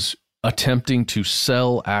was attempting to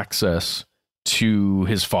sell access to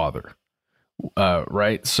his father,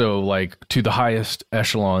 right? So like to the highest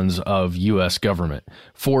echelons of U.S. government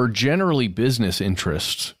for generally business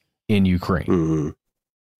interests in Ukraine. Mm-hmm.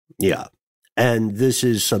 Yeah. And this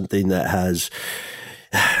is something that has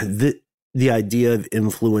the idea of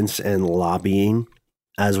influence and lobbying.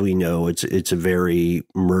 As we know, it's a very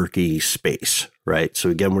murky space, right? So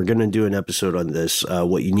again, we're going to do an episode on this.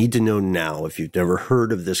 What you need to know now, if you've never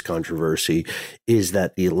heard of this controversy, is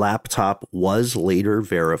that the laptop was later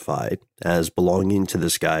verified as belonging to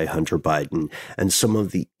this guy, Hunter Biden, and some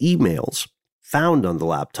of the emails found on the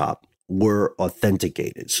laptop were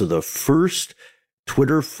authenticated. So the first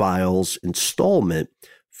Twitter Files installment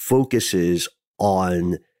focuses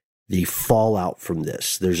on the fallout from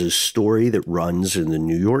this. There's a story that runs in the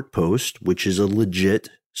New York Post, which is a legit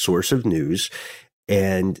source of news.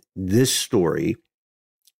 And this story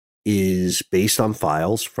is based on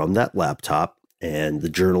files from that laptop. And the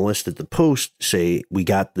journalists at the Post say, we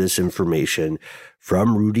got this information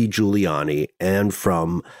from Rudy Giuliani and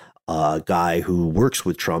from a guy who works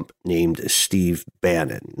with Trump named Steve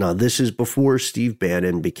Bannon. Now, this is before Steve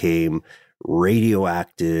Bannon became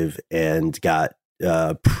radioactive and got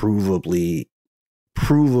provably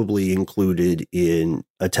included in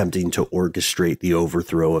attempting to orchestrate the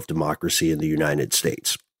overthrow of democracy in the United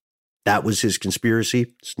States. That was his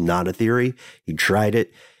conspiracy. It's not a theory. He tried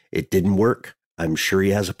it. It didn't work. I'm sure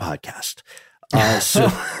he has a podcast.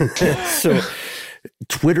 So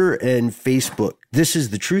Twitter and Facebook, this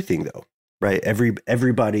is the true thing though, right?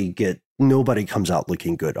 Nobody comes out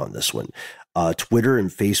looking good on this one. Twitter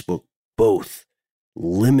and Facebook both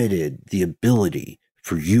limited the ability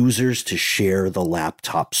for users to share the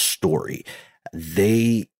laptop story.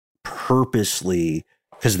 They purposely,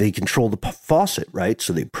 because they control the faucet, right?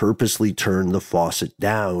 So they purposely turned the faucet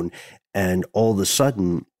down, and all of a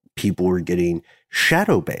sudden people were getting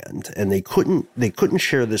shadow banned, and they couldn't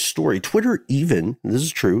share this story. Twitter even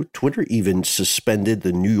suspended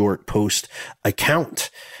the New York Post account.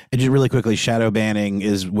 And just really quickly, shadow banning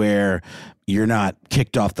is where you're not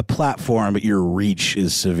kicked off the platform, but your reach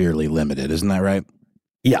is severely limited. Isn't that right?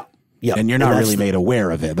 Yeah. Yeah. And you're not really made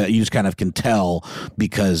aware of it, but you just kind of can tell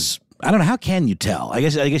because I don't know. How can you tell? I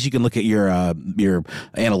guess you can look at your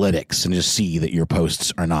analytics and just see that your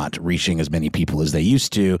posts are not reaching as many people as they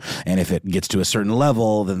used to. And if it gets to a certain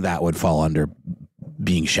level, then that would fall under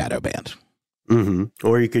being shadow banned. Mm-hmm.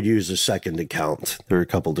 Or you could use a second account. There are a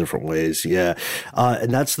couple different ways. Yeah.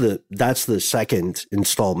 And that's the second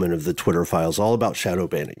installment of the Twitter Files, all about shadow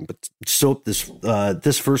banning. But so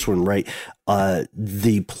this first one, right?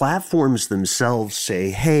 The platforms themselves say,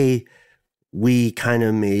 hey, we kind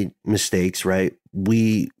of made mistakes, right?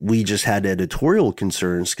 we just had editorial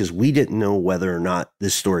concerns because we didn't know whether or not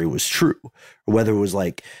this story was true or whether it was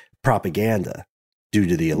like propaganda due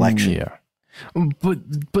to the election. Yeah.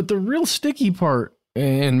 But the real sticky part,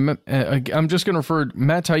 and I'm just going to refer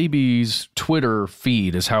Matt Taibbi's Twitter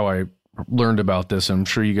feed is how I learned about this. I'm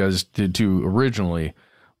sure you guys did too originally,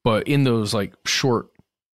 but in those like short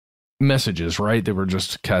messages, right? They were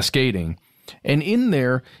just cascading. And in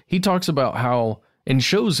there, he talks about how, and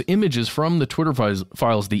shows images from the Twitter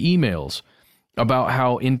files, the emails, about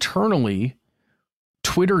how internally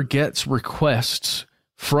Twitter gets requests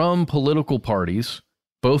from political parties,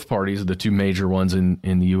 both parties, the two major ones in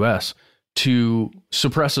the US, to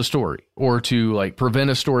suppress a story or to like prevent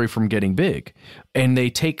a story from getting big. And they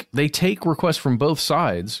take requests from both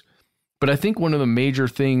sides. But I think one of the major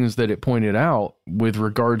things that it pointed out with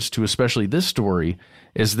regards to especially this story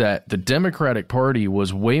is that the Democratic Party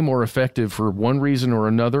was way more effective for one reason or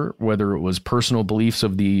another, whether it was personal beliefs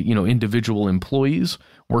of the, individual employees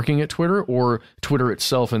working at Twitter or Twitter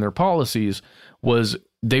itself and their policies, was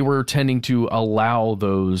they were tending to allow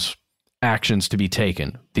those actions to be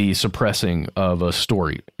taken, the suppressing of a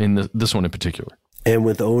story in this one in particular. And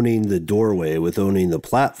with owning the doorway, with owning the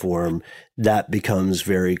platform, that becomes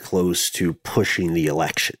very close to pushing the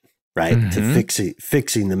election, right? Mm-hmm. To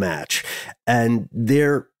fixing the match. And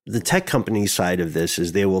the tech company side of this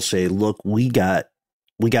is they will say, look, we got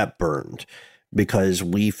burned because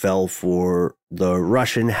we fell for the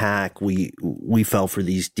Russian hack. We fell for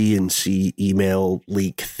these DNC email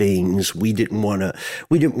leak things. We didn't want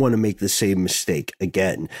to make the same mistake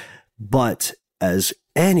again. But as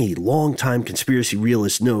any longtime conspiracy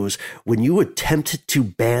realist knows, when you attempt to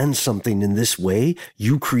ban something in this way,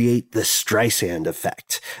 you create the Streisand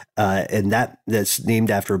effect. And that's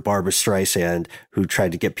named after Barbra Streisand, who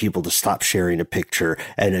tried to get people to stop sharing a picture.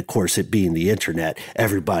 And of course, it being the internet,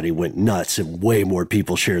 everybody went nuts and way more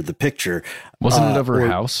people shared the picture. Wasn't it of her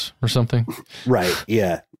house or something? Right.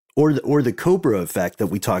 Yeah. Or the Cobra effect that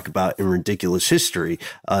we talk about in Ridiculous History.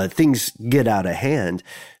 Things get out of hand.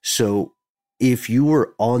 So if you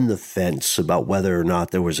were on the fence about whether or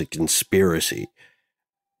not there was a conspiracy,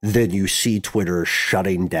 then you see Twitter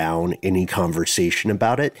shutting down any conversation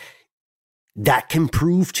about it. That can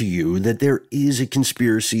prove to you that there is a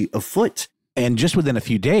conspiracy afoot. And just within a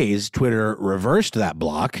few days, Twitter reversed that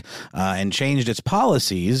block and changed its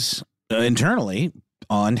policies internally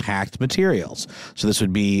on hacked materials. So this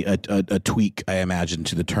would be a tweak, I imagine,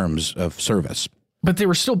 to the terms of service. But they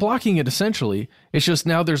were still blocking it, essentially. It's just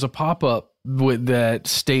now there's a pop-up that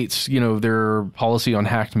states, their policy on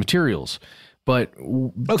hacked materials. But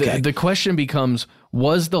the question becomes,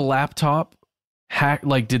 was the laptop hacked?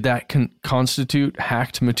 Like, did that constitute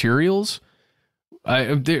hacked materials?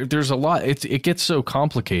 There's a lot. It gets so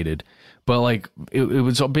complicated. But like it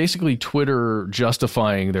was basically Twitter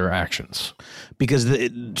justifying their actions. Because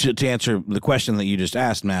to answer the question that you just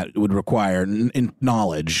asked, Matt, it would require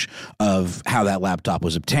knowledge of how that laptop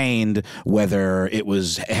was obtained, whether it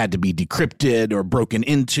had to be decrypted or broken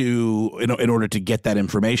into in order to get that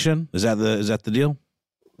information. Is that the deal?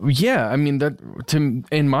 Yeah, I mean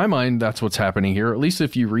in my mind, that's what's happening here. At least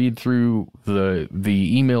if you read through the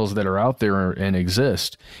emails that are out there and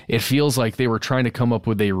exist, it feels like they were trying to come up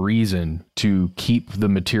with a reason to keep the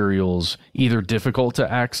materials either difficult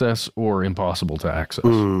to access or impossible to access.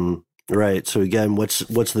 Right. So again, what's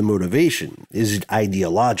the motivation? Is it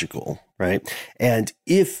ideological? Right. And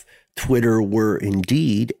if Twitter were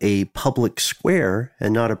indeed a public square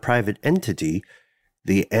and not a private entity,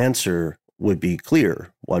 the answer would be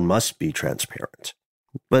clear. One must be transparent.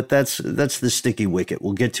 But that's the sticky wicket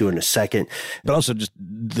we'll get to in a second. But also just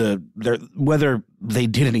whether they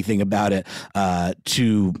did anything about it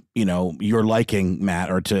to your liking, Matt,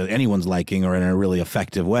 or to anyone's liking, or in a really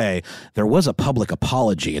effective way, there was a public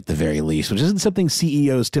apology at the very least, which isn't something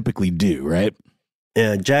CEOs typically do, right?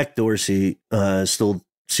 Jack Dorsey, still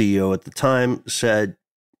CEO at the time, said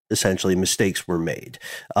essentially mistakes were made,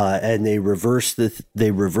 and they reversed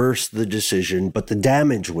the decision, but the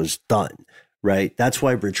damage was done. Right. That's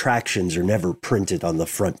why retractions are never printed on the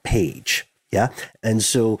front page. Yeah. And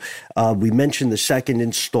so we mentioned the second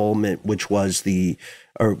installment, which was we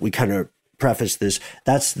kind of prefaced this.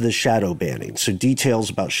 That's the shadow banning. So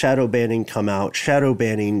details about shadow banning come out. Shadow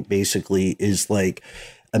banning basically is like,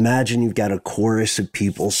 imagine you've got a chorus of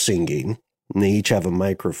people singing and they each have a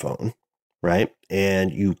microphone. Right.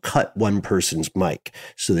 And you cut one person's mic.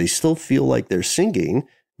 So they still feel like they're singing.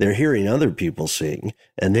 They're hearing other people sing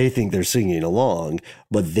and they think they're singing along,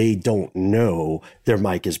 but they don't know their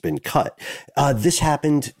mic has been cut. This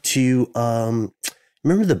happened to,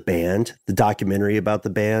 remember the band, the documentary about the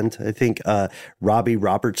band? I think Robbie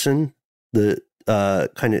Robertson, the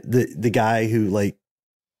kind of the guy who like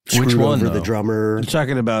screwed Which one, over the though? drummer. You're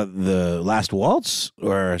talking about the Last Waltz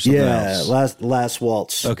or something else? Last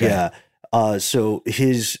Waltz. Okay. Yeah. So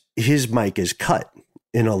his mic is cut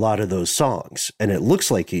in a lot of those songs, and it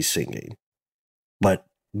looks like he's singing, but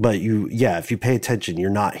if you pay attention, you're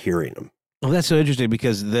not hearing him. Well, that's so interesting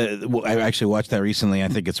because I actually watched that recently. I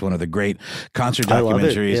think it's one of the great concert I love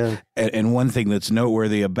it, documentaries. yeah. And one thing that's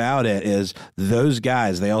noteworthy about it is those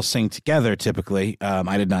guys, they all sing together typically.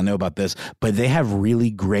 I did not know about this, but they have really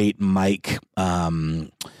great mic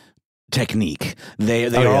technique.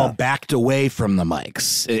 They're all backed away from the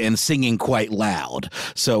mics and singing quite loud.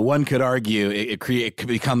 So one could argue it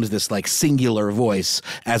becomes this like singular voice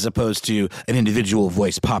as opposed to an individual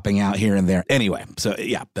voice popping out here and there. Anyway, so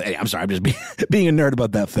yeah, I'm sorry, I'm just being a nerd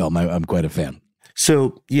about that film. I'm quite a fan.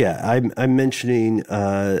 So yeah, I'm mentioning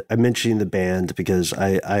the band because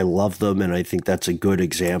I love them, and I think that's a good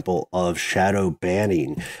example of shadow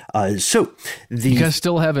banning. You guys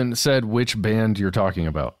still haven't said which band you're talking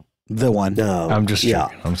about. The one. No, I'm just yeah.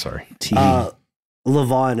 joking. I'm sorry.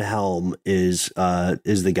 Levon Helm is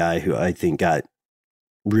the guy who I think got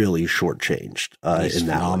really shortchanged He's in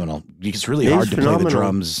that phenomenal. one. It's really He's hard to play the phenomenal.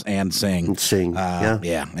 drums and sing.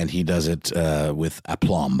 Yeah. And he does it with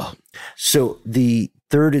aplomb. So the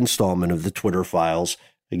third installment of the Twitter files,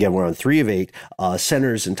 again, we're on 3 of 8,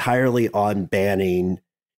 centers entirely on banning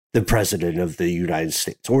the president of the United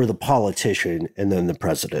States, or the politician and then the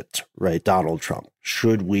president, right? Donald Trump.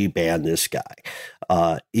 Should we ban this guy?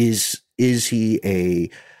 Does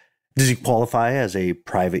he qualify as a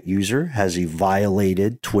private user? Has he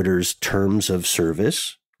violated Twitter's terms of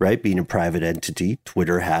service, right? Being a private entity,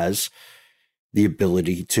 Twitter has the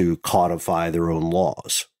ability to codify their own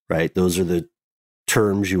laws, right? Those are the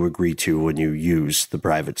terms you agree to when you use the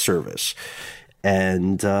private service.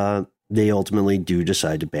 And they ultimately do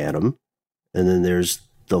decide to ban him. And then there's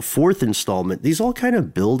the fourth installment. These all kind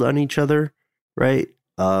of build on each other, right?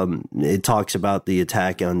 It talks about the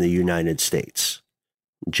attack on the United States,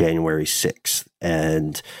 January 6th.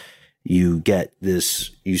 And you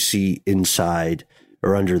see inside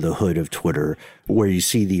or under the hood of Twitter where you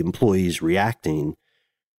see the employees reacting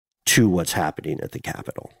to what's happening at the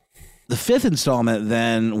Capitol. The fifth installment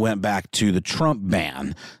then went back to the Trump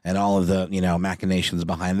ban and all of the, machinations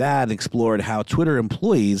behind that, and explored how Twitter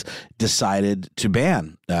employees decided to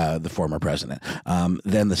ban the former president.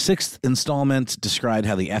 Then the sixth installment described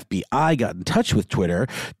how the FBI got in touch with Twitter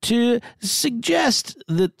to suggest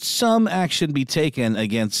that some action be taken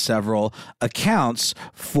against several accounts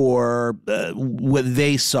for what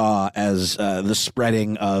they saw as the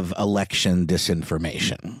spreading of election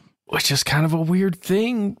disinformation. Which is kind of a weird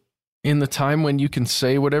thing in the time when you can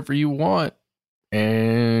say whatever you want.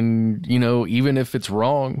 And, even if it's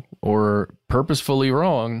wrong or purposefully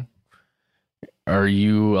wrong, are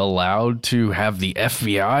you allowed to have the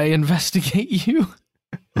FBI investigate you?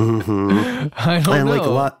 Mm-hmm. I don't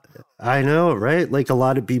know. I know, right? Like a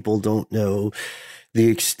lot of people don't know the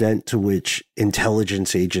extent to which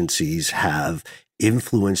intelligence agencies have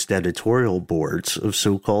influenced editorial boards of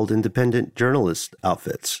so-called independent journalist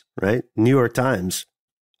outfits, right? New York Times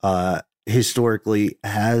historically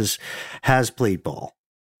has played ball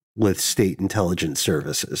with state intelligence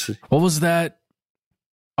services. What was that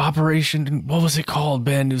operation? What was it called,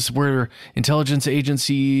 Ben? Is where intelligence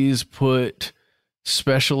agencies put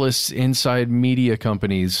specialists inside media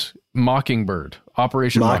companies. Mockingbird.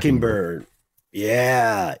 Operation Mockingbird.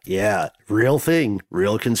 Yeah. Real thing,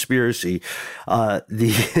 real conspiracy.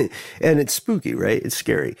 And it's spooky, right? It's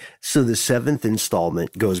scary. So the seventh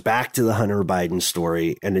installment goes back to the Hunter Biden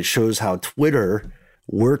story, and it shows how Twitter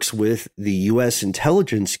works with the U.S.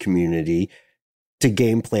 intelligence community to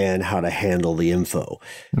game plan how to handle the info.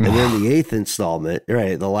 And then the eighth installment,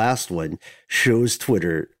 right, the last one, shows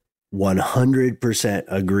Twitter 100%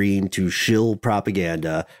 agreeing to shill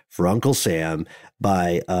propaganda for Uncle Sam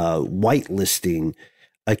by whitelisting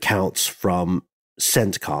accounts from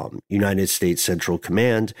CENTCOM, United States Central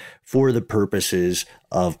Command, for the purposes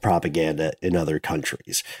of propaganda in other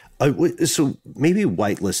countries. So maybe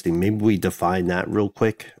whitelisting, maybe we define that real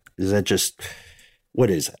quick. Is that just, what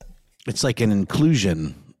is it? It's like an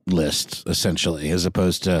inclusion list, essentially, as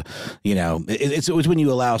opposed to, it's when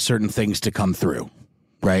you allow certain things to come through,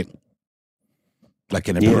 right? Like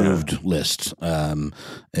an approved list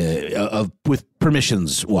with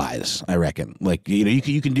permissions wise, I reckon. Like,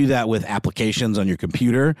 you can do that with applications on your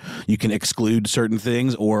computer. You can exclude certain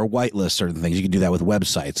things or whitelist certain things. You can do that with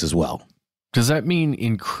websites as well. Does that mean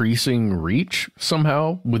increasing reach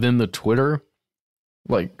somehow within the Twitter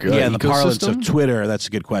in the parlance of Twitter, that's a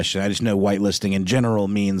good question. I just know whitelisting in general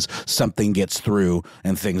means something gets through,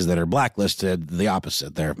 and things that are blacklisted, the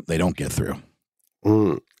opposite. They don't get through.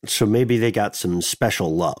 So maybe they got some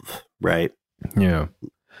special love, right? Yeah.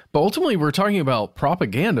 But ultimately, we're talking about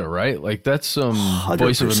propaganda, right? Like, that's some 100%.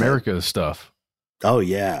 Voice of America stuff. Oh,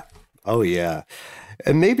 yeah.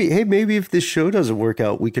 And maybe if this show doesn't work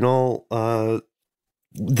out, we can all,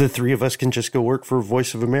 the three of us can just go work for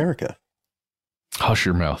Voice of America. Hush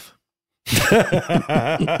your mouth.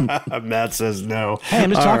 Matt says no. Hey,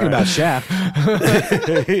 I'm just talking about Shaft.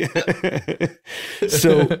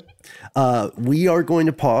 So we are going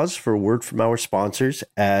to pause for a word from our sponsors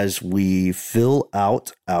as we fill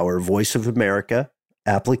out our Voice of America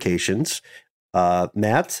applications.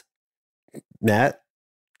 Matt.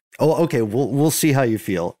 Oh, okay. We'll see how you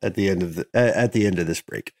feel at the end of this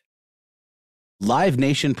break. Live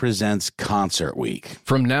Nation presents Concert Week.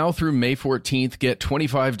 From now through May 14th, get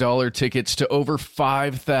 $25 tickets to over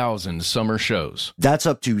 5,000 summer shows. That's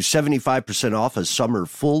up to 75% off a summer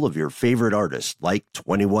full of your favorite artists like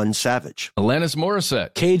 21 Savage, Alanis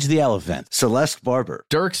Morissette, Cage the Elephant, Celeste Barber,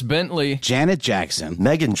 Dierks Bentley, Janet Jackson,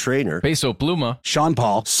 Meghan Trainor, Peso Pluma, Sean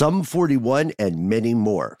Paul, Sum 41, and many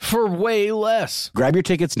more. For way less. Grab your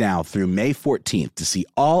tickets now through May 14th to see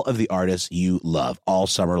all of the artists you love all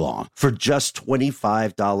summer long for just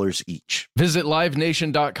 $25 each. Visit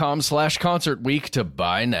livenation.com/concert week to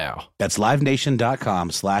buy now. That's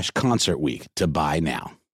livenation.com/concert week to buy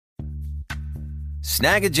now.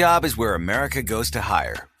 Snag a Job is where America goes to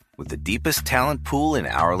hire, with the deepest talent pool in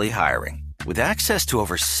hourly hiring. With access to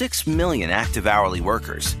over 6 million active hourly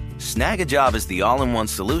workers, Snag a Job is the all-in-one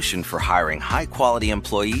solution for hiring high-quality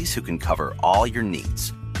employees who can cover all your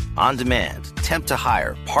needs. On demand, temp to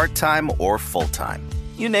hire, part-time or full-time.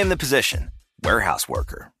 You name the position. Warehouse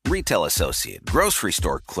worker, retail associate, grocery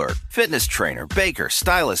store clerk, fitness trainer, baker,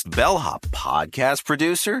 stylist, bellhop, podcast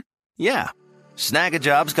producer. Yeah, Snag a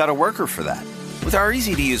Job's got a worker for that. With our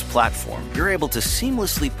easy-to-use platform, you're able to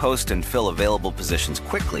seamlessly post and fill available positions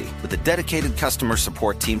quickly with a dedicated customer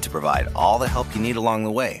support team to provide all the help you need along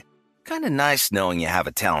the way. Kind of nice knowing you have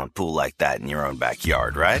a talent pool like that in your own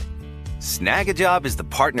backyard, right? Snag a Job is the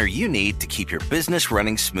partner you need to keep your business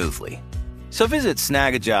running smoothly. So visit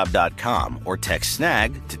snagajob.com or text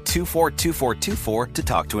snag to 242424 to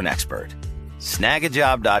talk to an expert.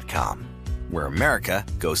 Snagajob.com, where America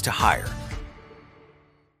goes to hire.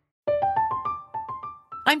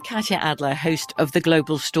 I'm Katya Adler, host of The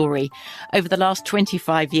Global Story. Over the last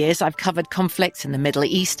 25 years, I've covered conflicts in the Middle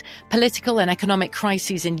East, political and economic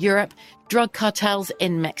crises in Europe, drug cartels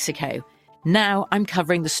in Mexico. Now I'm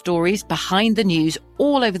covering the stories behind the news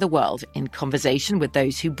all over the world in conversation with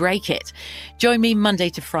those who break it. Join me Monday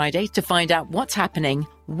to Friday to find out what's happening,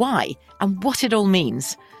 why, and what it all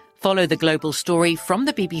means. Follow The Global Story from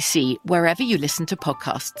the BBC wherever you listen to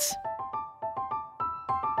podcasts.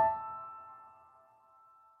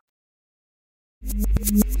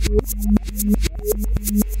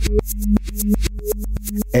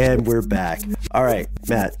 And we're back. All right,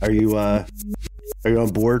 Matt, are you on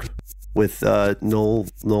board with Noel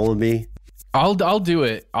and me? I'll do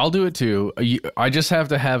it. I'll do it too. I just have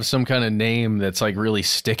to have some kind of name that's like really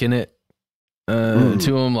sticking it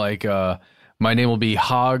to him. Like my name will be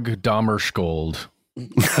Hog Dommerskold.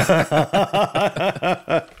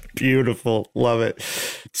 Beautiful, love it.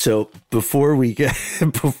 So before we get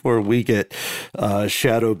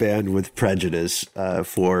shadow banned with prejudice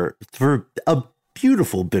for a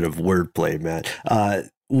beautiful bit of wordplay, Matt.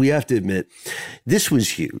 We have to admit, this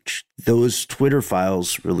was huge. Those Twitter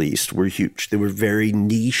files released were huge. They were very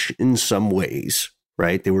niche in some ways,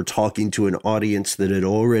 right? They were talking to an audience that had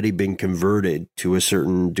already been converted to a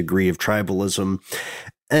certain degree of tribalism,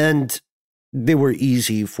 and they were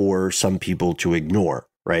easy for some people to ignore,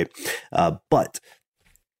 right? But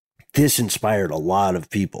this inspired a lot of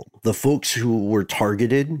people. The folks who were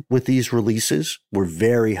targeted with these releases were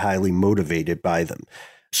very highly motivated by them.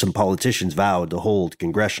 Some politicians vowed to hold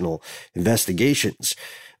congressional investigations,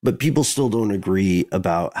 but people still don't agree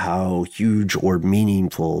about how huge or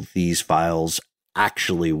meaningful these files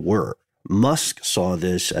actually were. Musk saw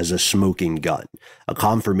this as a smoking gun, a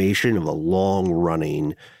confirmation of a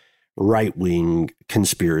long-running right-wing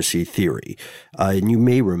conspiracy theory. And you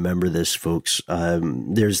may remember this, folks.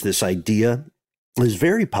 There's this idea, it was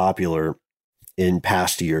very popular in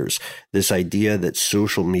past years, this idea that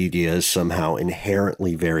social media is somehow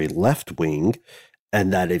inherently very left-wing,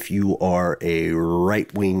 and that if you are a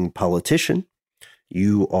right-wing politician,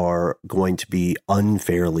 you are going to be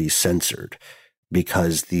unfairly censored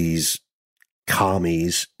because these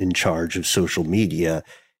commies in charge of social media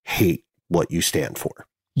hate what you stand for.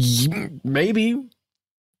 Maybe.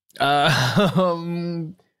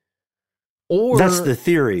 Or that's the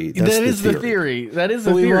theory. That is the theory.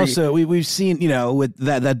 We've also we've seen, with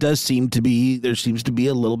that does seem to be, there seems to be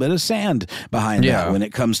a little bit of sand behind that when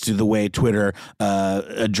it comes to the way Twitter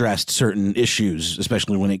addressed certain issues,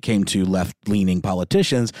 especially when it came to left-leaning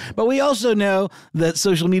politicians. But we also know that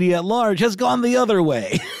social media at large has gone the other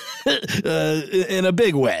way. In a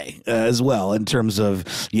big way as well, in terms of,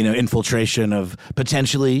 infiltration of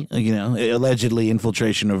potentially, allegedly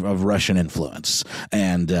infiltration of Russian influence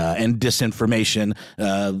and disinformation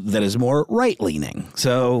that is more right leaning.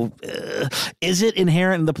 So is it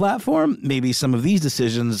inherent in the platform? Maybe some of these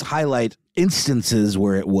decisions highlight instances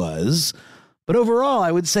where it was, but overall,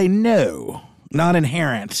 I would say no. Not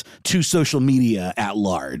inherent to social media at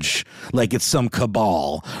large, like it's some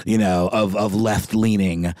cabal, of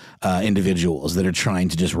left-leaning individuals that are trying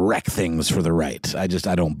to just wreck things for the right. I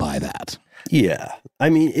don't buy that. Yeah. I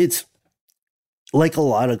mean, it's like a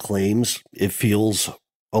lot of claims, it feels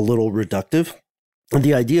a little reductive. And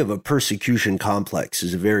the idea of a persecution complex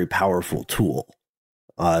is a very powerful tool,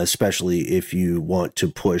 especially if you want to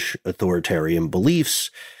push authoritarian beliefs.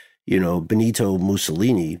 Benito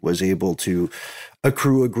Mussolini was able to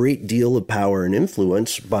accrue a great deal of power and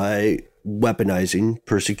influence by weaponizing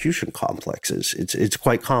persecution complexes. It's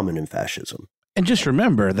quite common in fascism. And just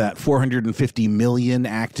remember that 450 million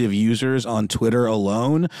active users on Twitter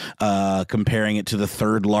alone, comparing it to the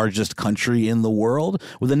third largest country in the world,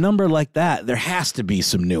 with a number like that, there has to be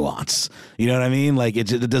some nuance. You know what I mean? Like it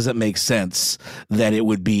doesn't make sense that it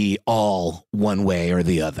would be all one way or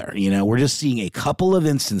the other. We're just seeing a couple of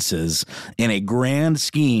instances in a grand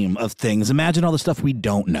scheme of things. Imagine all the stuff we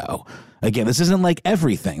don't know. Again, this isn't like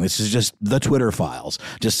everything. This is just the Twitter files,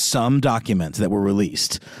 just some documents that were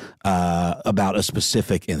released about a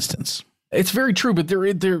specific instance. It's very true, but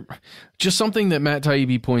they're just something that Matt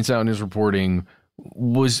Taibbi points out in his reporting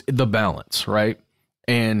was the balance, right?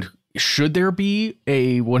 And should there be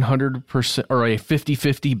a 100% or a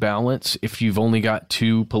 50-50 balance if you've only got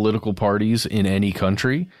two political parties in any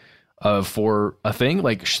country? For a thing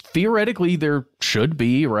like theoretically there should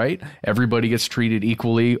be, right? Everybody gets treated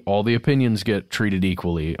equally. All the opinions get treated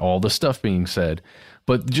equally, all the stuff being said.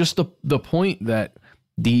 But just the point that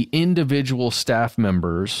the individual staff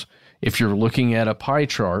members, if you're looking at a pie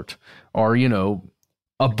chart, are, well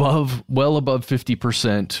above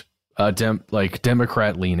 50%,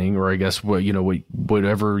 Democrat leaning, or I guess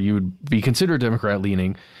whatever you would be considered Democrat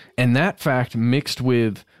leaning. And that fact mixed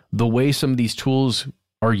with the way some of these tools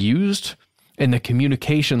are used and the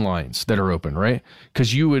communication lines that are open, right?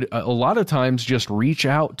 Because you would a lot of times just reach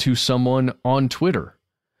out to someone on Twitter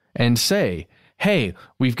and say, hey,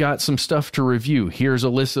 we've got some stuff to review. Here's a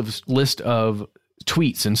list of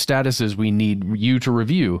tweets and statuses we need you to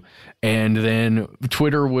review. And then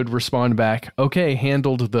Twitter would respond back, okay,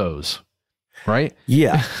 handled those, right?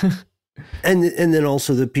 Yeah. and then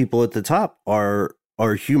also the people at the top are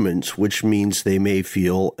humans, which means they may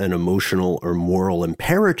feel an emotional or moral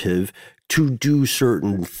imperative to do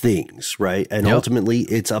certain things, right? And ultimately,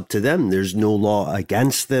 it's up to them. There's no law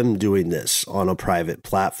against them doing this on a private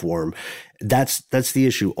platform. That's the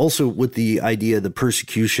issue. Also, with the idea of the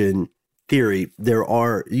persecution theory, there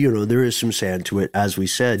is some sand to it. As we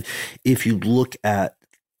said, if you look at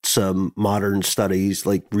some modern studies,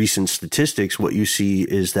 like recent statistics, what you see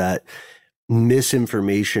is that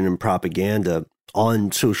misinformation and propaganda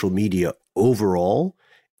on social media overall,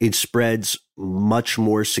 it spreads much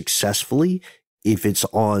more successfully if it's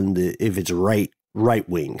right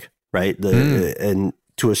wing, right? And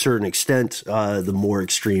to a certain extent, the more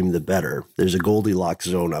extreme, the better. There's a Goldilocks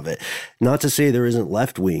zone of it. Not to say there isn't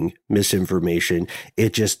left wing misinformation,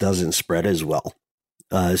 it just doesn't spread as well.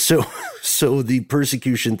 So the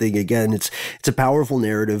persecution thing, again, it's a powerful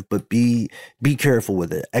narrative, but be careful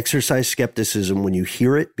with it. Exercise skepticism when you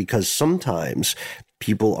hear it, because sometimes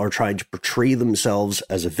people are trying to portray themselves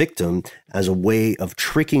as a victim as a way of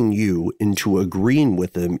tricking you into agreeing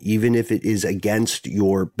with them, even if it is against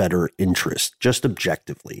your better interest, just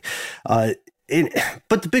objectively. But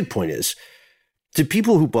the big point is, to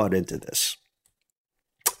people who bought into this,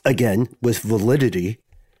 again, with validity,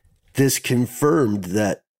 this confirmed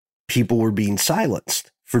that people were being silenced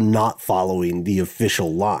for not following the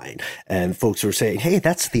official line. And folks were saying, hey,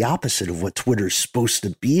 that's the opposite of what Twitter's supposed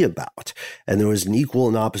to be about. And there was an equal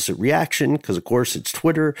and opposite reaction because, of course, it's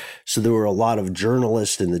Twitter. So there were a lot of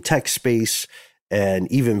journalists in the tech space and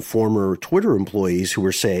even former Twitter employees who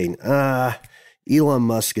were saying, Elon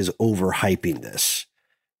Musk is overhyping this.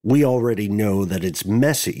 We already know that it's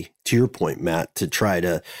messy, to your point, Matt, to try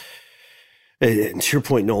to... And to your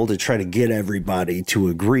point, Noel, to try to get everybody to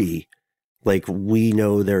agree. Like, we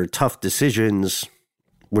know there are tough decisions.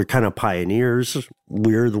 we're kind of pioneers.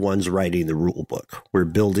 We're the ones writing the rule book. We're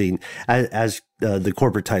building, as the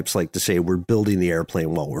corporate types like to say, we're building the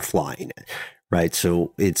airplane while we're flying it, right?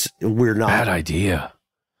 So we're not. Bad idea.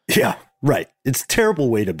 Yeah, right. It's a terrible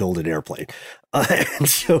way to build an airplane. And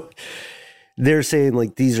so they're saying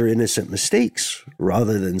like these are innocent mistakes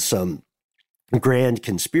rather than some grand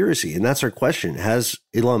conspiracy. And that's our question. Has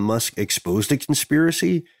Elon Musk exposed a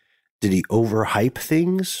conspiracy? Did he overhype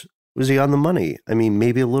things? Was he on the money? I mean,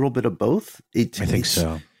 maybe a little bit of both. I think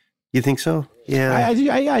so. You think so? Yeah.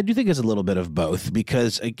 I do think it's a little bit of both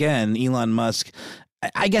because, again, Elon Musk,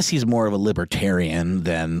 I guess he's more of a libertarian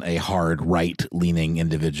than a hard right-leaning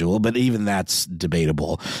individual, but even that's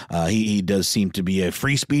debatable. He does seem to be a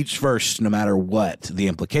free speech first, no matter what the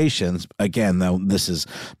implications. Again, though, this is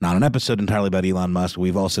not an episode entirely about Elon Musk.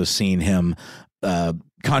 We've also seen him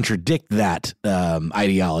contradict that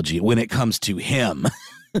ideology when it comes to him.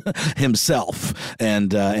 himself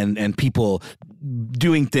and people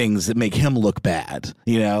doing things that make him look bad.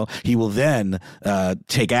 You know, he will then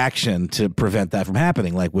take action to prevent that from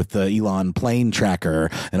happening, like with the Elon plane tracker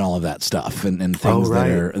and all of that stuff and things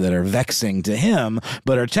that are vexing to him,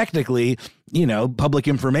 but are technically, you know, public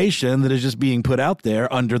information that is just being put out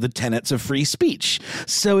there under the tenets of free speech.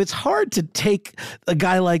 So it's hard to take a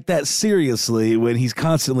guy like that seriously when he's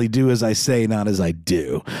constantly do as I say, not as I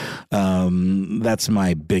do. That's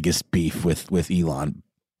my biggest beef with Elon.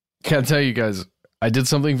 Can't tell you guys, I did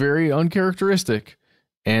something very uncharacteristic,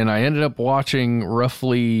 and I ended up watching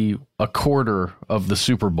roughly a quarter of the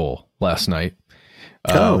Super Bowl last night.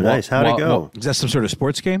 Nice. How'd it go? Is that some sort of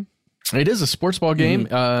sports game? It is a sports ball game.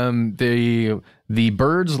 The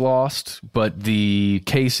Birds lost, but the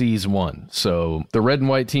KCs won. So the red and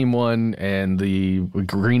white team won, and the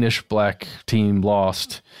greenish black team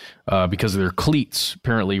lost because their cleats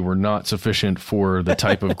apparently were not sufficient for the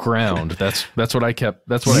type of ground. That's what I kept.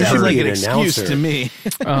 That's what I heard. Like an excuse to me.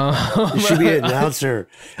 You should be an announcer,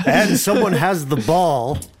 and someone has the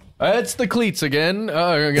ball. It's the cleats again.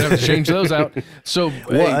 I'm gonna have to change those out. So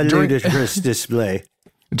what a ludicrous display.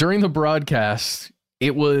 During the broadcast,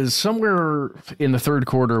 it was somewhere in the third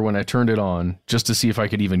quarter when I turned it on just to see if I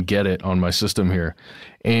could even get it on my system here.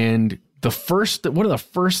 And one of the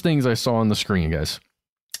first things I saw on the screen, guys,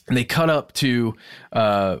 and they cut up to,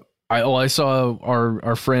 I saw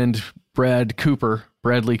our friend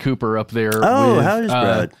Bradley Cooper up there. Oh, how is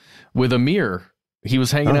Brad? With Amir. He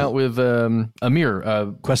was hanging out with Amir.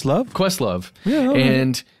 Questlove. Yeah.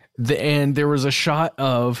 And there was a shot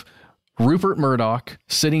of Rupert Murdoch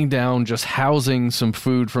sitting down, just housing some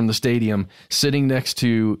food from the stadium, sitting next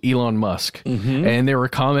to Elon Musk. Mm-hmm. And they were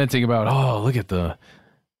commenting about, oh, look at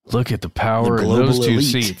the power in those two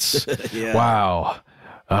elite seats. Yeah. Wow.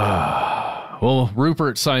 Well,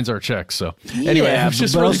 Rupert signs our checks. So anyway, it's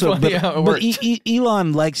just really funny how it works.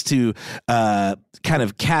 Elon likes to kind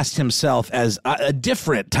of cast himself as a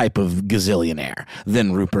different type of gazillionaire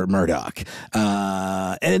than Rupert Murdoch.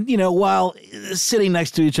 And, you know, while sitting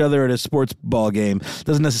next to each other at a sports ball game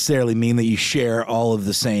doesn't necessarily mean that you share all of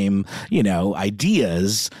the same, you know,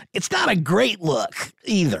 ideas, it's not a great look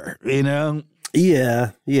either, you know?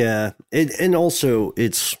 Yeah. And also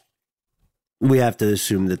we have to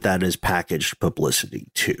assume that is packaged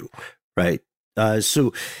publicity too, right?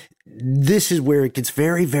 So this is where it gets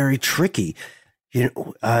very, very tricky. You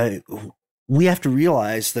know, we have to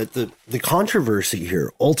realize that the controversy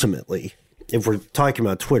here, ultimately, if we're talking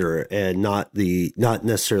about Twitter and not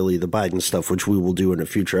necessarily the Biden stuff, which we will do in a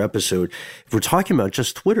future episode, if we're talking about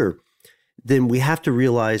just Twitter, then we have to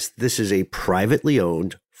realize this is a privately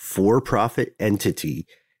owned for-profit entity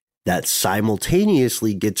that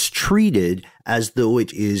simultaneously gets treated as though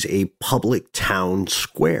it is a public town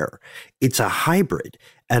square. It's a hybrid.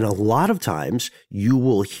 And a lot of times you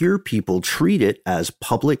will hear people treat it as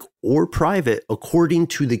public or private according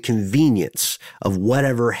to the convenience of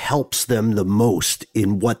whatever helps them the most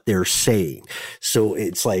in what they're saying. So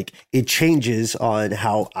it's like it changes on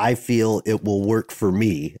how I feel it will work for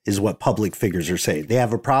me is what public figures are saying. They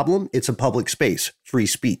have a problem. It's a public space, free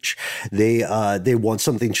speech. They want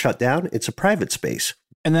something shut down. It's a private space.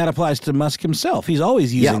 And that applies to Musk himself. He's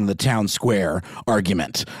always using the town square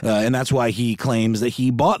argument. And that's why he claims that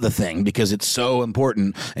he bought the thing, because it's so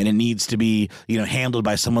important and it needs to be, you know, handled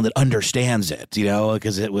by someone that understands it, you know,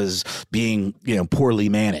 because it was being, you know, poorly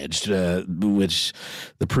managed, which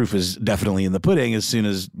the proof is definitely in the pudding. As soon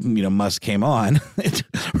as, you know, Musk came on, it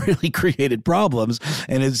really created problems.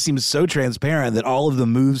 And it seems so transparent that all of the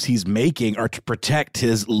moves he's making are to protect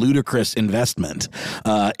his ludicrous investment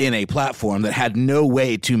in a platform that had no way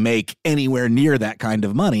pay to make anywhere near that kind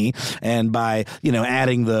of money. And by,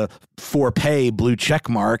 adding the for pay blue check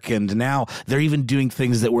mark, and now they're even doing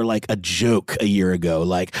things that were like a joke a year ago.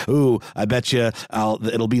 Like, ooh, I bet you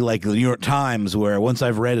it'll be like the New York Times, where once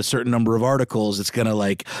I've read a certain number of articles, it's going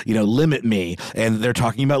to limit me. And they're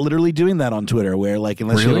talking about literally doing that on Twitter, where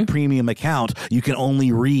unless you have a premium account, you can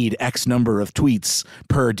only read X number of tweets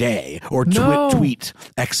per day, or tweet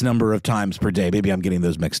X number of times per day. Maybe I'm getting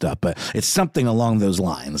those mixed up, but it's something along those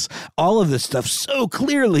lines. All of this stuff so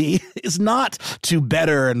clearly is not to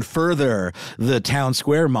better and further the town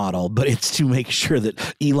square model, but it's to make sure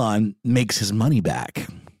that Elon makes his money back.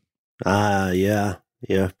 Yeah.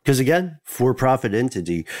 Because again, for-profit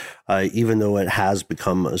entity, even though it has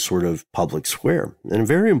become a sort of public square, and a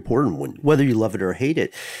very important one, whether you love it or hate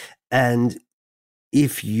it. And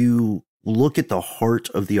if you look at the heart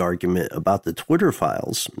of the argument about the Twitter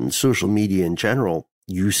files and social media in general,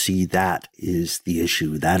 you see that is the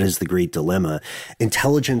issue. That is the great dilemma.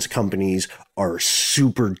 Intelligence companies are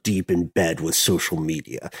super deep in bed with social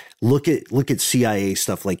media. Look at CIA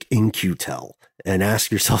stuff like In-Q-Tel and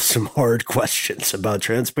ask yourself some hard questions about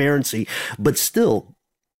transparency. But still,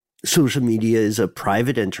 social media is a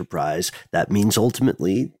private enterprise. That means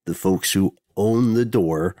ultimately the folks who own the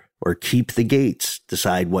door or keep the gates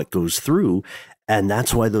decide what goes through. And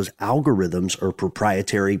that's why those algorithms are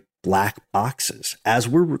proprietary black boxes. As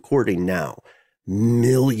we're recording now,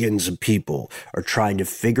 millions of people are trying to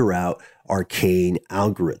figure out arcane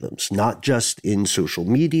algorithms, not just in social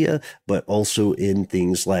media, but also in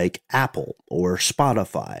things like Apple or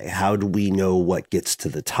Spotify. How do we know what gets to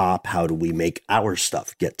the top? How do we make our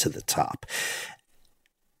stuff get to the top?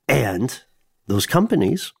 And those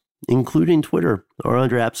companies, including Twitter, are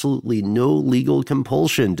under absolutely no legal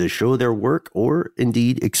compulsion to show their work or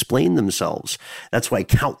indeed explain themselves. That's why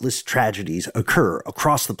countless tragedies occur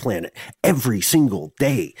across the planet every single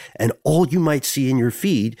day. And all you might see in your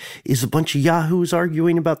feed is a bunch of yahoos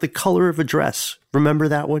arguing about the color of a dress. Remember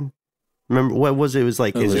that one? Remember, what was it? It was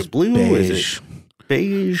like, is it blue? Beige. Is it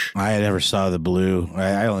beige? I never saw the blue.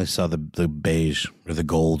 I only saw the beige or the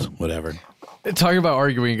gold, whatever. Talking about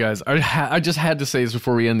arguing, guys, I just had to say this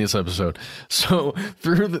before we end this episode. So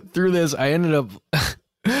through this, I ended up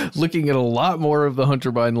looking at a lot more of the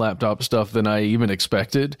Hunter Biden laptop stuff than I even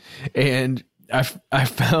expected. And I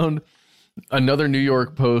found another New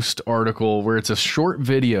York Post article where it's a short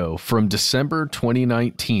video from December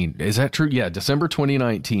 2019. Is that true? Yeah, December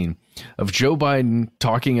 2019 of Joe Biden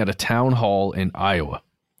talking at a town hall in Iowa.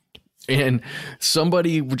 And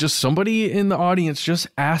somebody in the audience just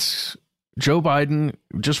asks Joe Biden,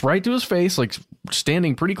 just right to his face, like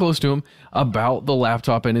standing pretty close to him, about the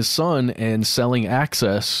laptop and his son and selling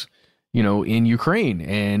access, in Ukraine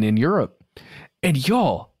and in Europe. And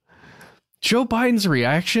y'all, Joe Biden's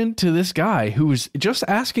reaction to this guy who was just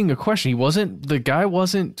asking a question, the guy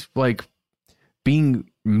wasn't like being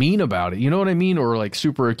mean about it. You know what I mean? Or like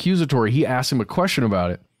super accusatory. He asked him a question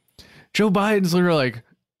about it. Joe Biden's literally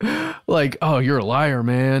like, oh, you're a liar,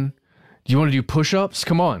 man. Do you want to do push-ups?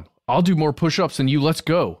 Come on. I'll do more push-ups than you. Let's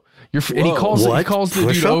go. And he calls the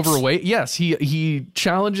dude overweight. Yes, he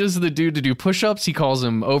challenges the dude to do push-ups. He calls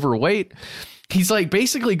him overweight. He's like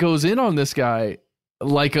basically goes in on this guy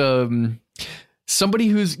like somebody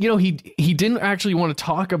who's, he didn't actually want to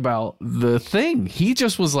talk about the thing. He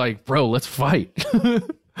just was like, bro, let's fight.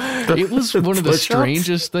 It was one of the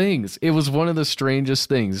strangest things. It was one of the strangest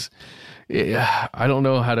things. I don't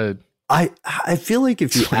know how to. I feel like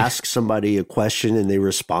if you ask somebody a question and they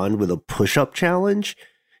respond with a push-up challenge,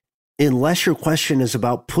 unless your question is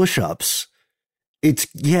about push-ups,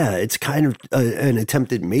 it's kind of an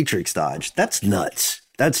attempted Matrix dodge. That's nuts.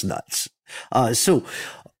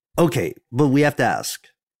 Okay, but we have to ask,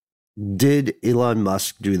 did Elon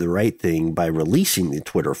Musk do the right thing by releasing the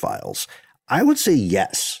Twitter files? I would say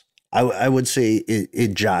yes. I would say it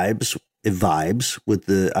vibes with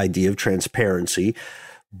the idea of transparency.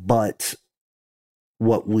 But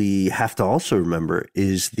what we have to also remember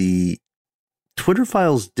is the Twitter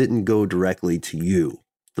files didn't go directly to you,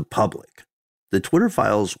 the public. The Twitter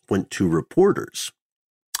files went to reporters,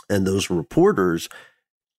 and those reporters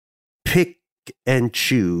pick and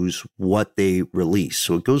choose what they release.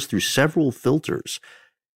 So it goes through several filters.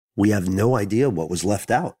 We have no idea what was left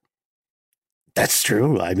out. That's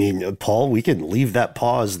true. I mean, Paul, we can leave that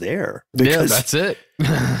pause there. Yeah, that's it.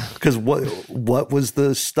 Because what was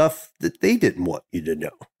the stuff that they didn't want you to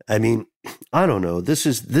know? I mean, I don't know.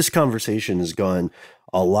 This conversation has gone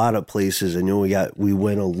a lot of places. I know we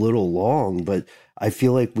went a little long, but I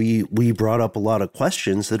feel like we brought up a lot of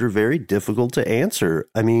questions that are very difficult to answer.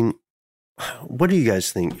 I mean, what do you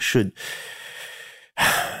guys think?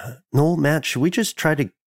 Noel, Matt, should we just try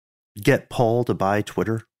to get Paul to buy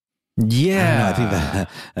Twitter? Yeah. I think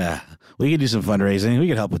that we could do some fundraising. We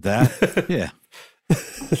could help with that. Yeah.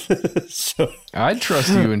 So I'd trust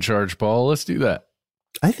you in charge, Paul. Let's do that.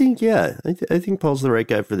 I think, I think Paul's the right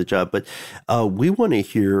guy for the job. But we want to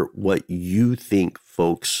hear what you think,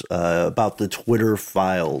 folks, about the Twitter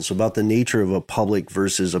files, about the nature of a public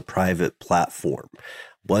versus a private platform.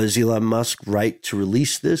 Was Elon Musk right to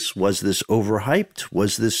release this? Was this overhyped?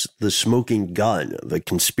 Was this the smoking gun of a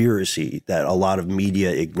conspiracy that a lot of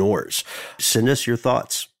media ignores? Send us your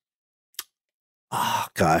thoughts. Oh,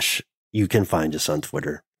 gosh, you can find us on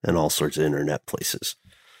Twitter and all sorts of internet places.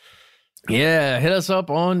 Yeah, hit us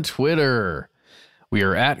up on Twitter. We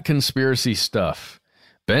are at Conspiracy Stuff.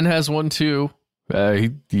 Ben has one too.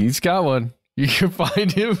 He's got one. You can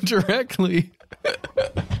find him directly.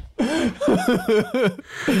 You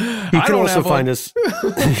can also find us.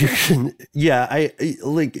 You can,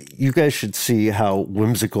 you guys should see how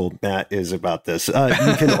whimsical Matt is about this. You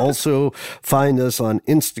can also find us on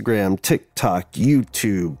Instagram, TikTok,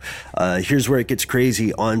 YouTube. Here's where it gets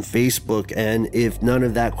crazy, on Facebook. And if none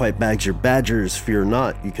of that quite bags your badgers, fear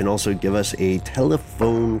not. You can also give us a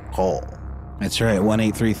telephone call. That's right.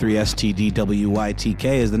 1-833-STDWYTK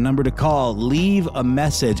is the number to call. Leave a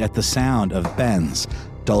message at the sound of Ben's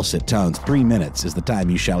dulcet tones. 3 minutes is the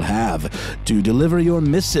time you shall have to deliver your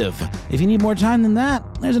missive. If you need more time than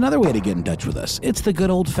that, there's another way to get in touch with us. It's the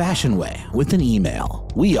good old-fashioned way, with an email.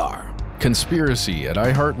 We are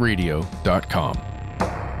conspiracy@iheartradio.com.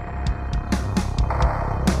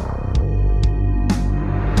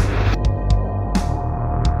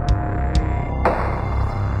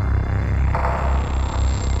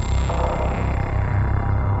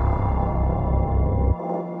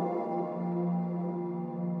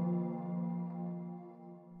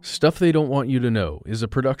 Stuff They Don't Want You to Know is a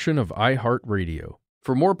production of iHeartRadio.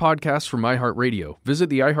 For more podcasts from iHeartRadio,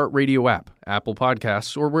 visit the iHeartRadio app, Apple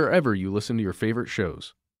Podcasts, or wherever you listen to your favorite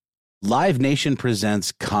shows. Live Nation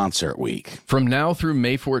presents Concert Week. From now through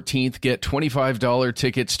May 14th, get $25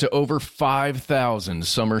 tickets to over 5,000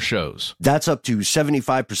 summer shows. That's up to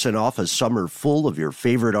 75% off a summer full of your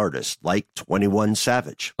favorite artists, like 21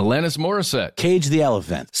 Savage, Alanis Morissette, Cage the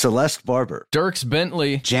Elephant, Celeste Barber, Dierks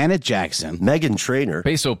Bentley, Janet Jackson, Meghan Trainor,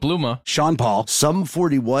 Peso Pluma, Sean Paul, Sum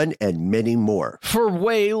 41, and many more. for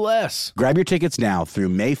way less. Grab your tickets now through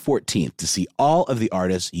May 14th to see all of the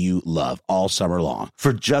artists you love all summer long.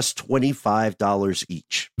 For just $25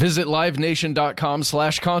 each. Visit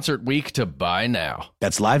livenation.com/Concert Week to buy now.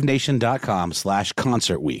 That's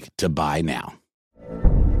livenation.com/Concert Week to buy now.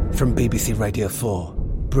 From BBC Radio 4,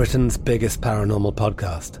 Britain's biggest paranormal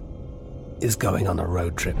podcast is going on a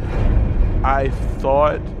road trip. I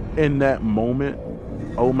thought in that moment,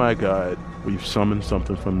 oh my God, we've summoned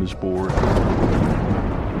something from this board.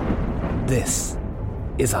 This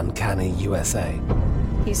is Uncanny USA.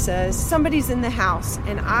 He says, somebody's in the house,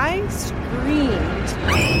 and I screamed.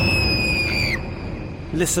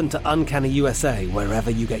 Listen to Uncanny USA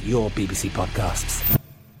wherever you get your BBC podcasts,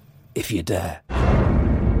 if you dare.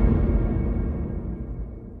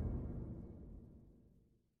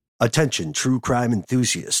 Attention, true crime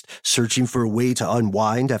enthusiast. Searching for a way to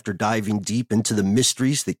unwind after diving deep into the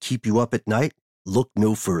mysteries that keep you up at night? Look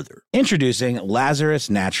no further. Introducing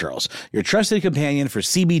Lazarus Naturals, your trusted companion for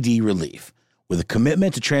CBD relief. With a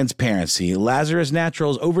commitment to transparency, Lazarus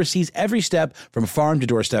Naturals oversees every step from farm to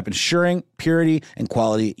doorstep, ensuring purity and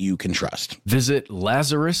quality you can trust. Visit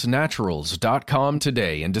LazarusNaturals.com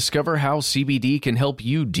today and discover how CBD can help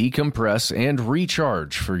you decompress and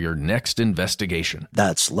recharge for your next investigation.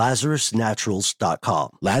 That's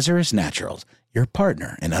LazarusNaturals.com. Lazarus Naturals, your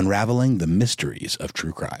partner in unraveling the mysteries of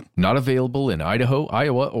true crime. Not available in Idaho,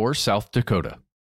 Iowa, or South Dakota.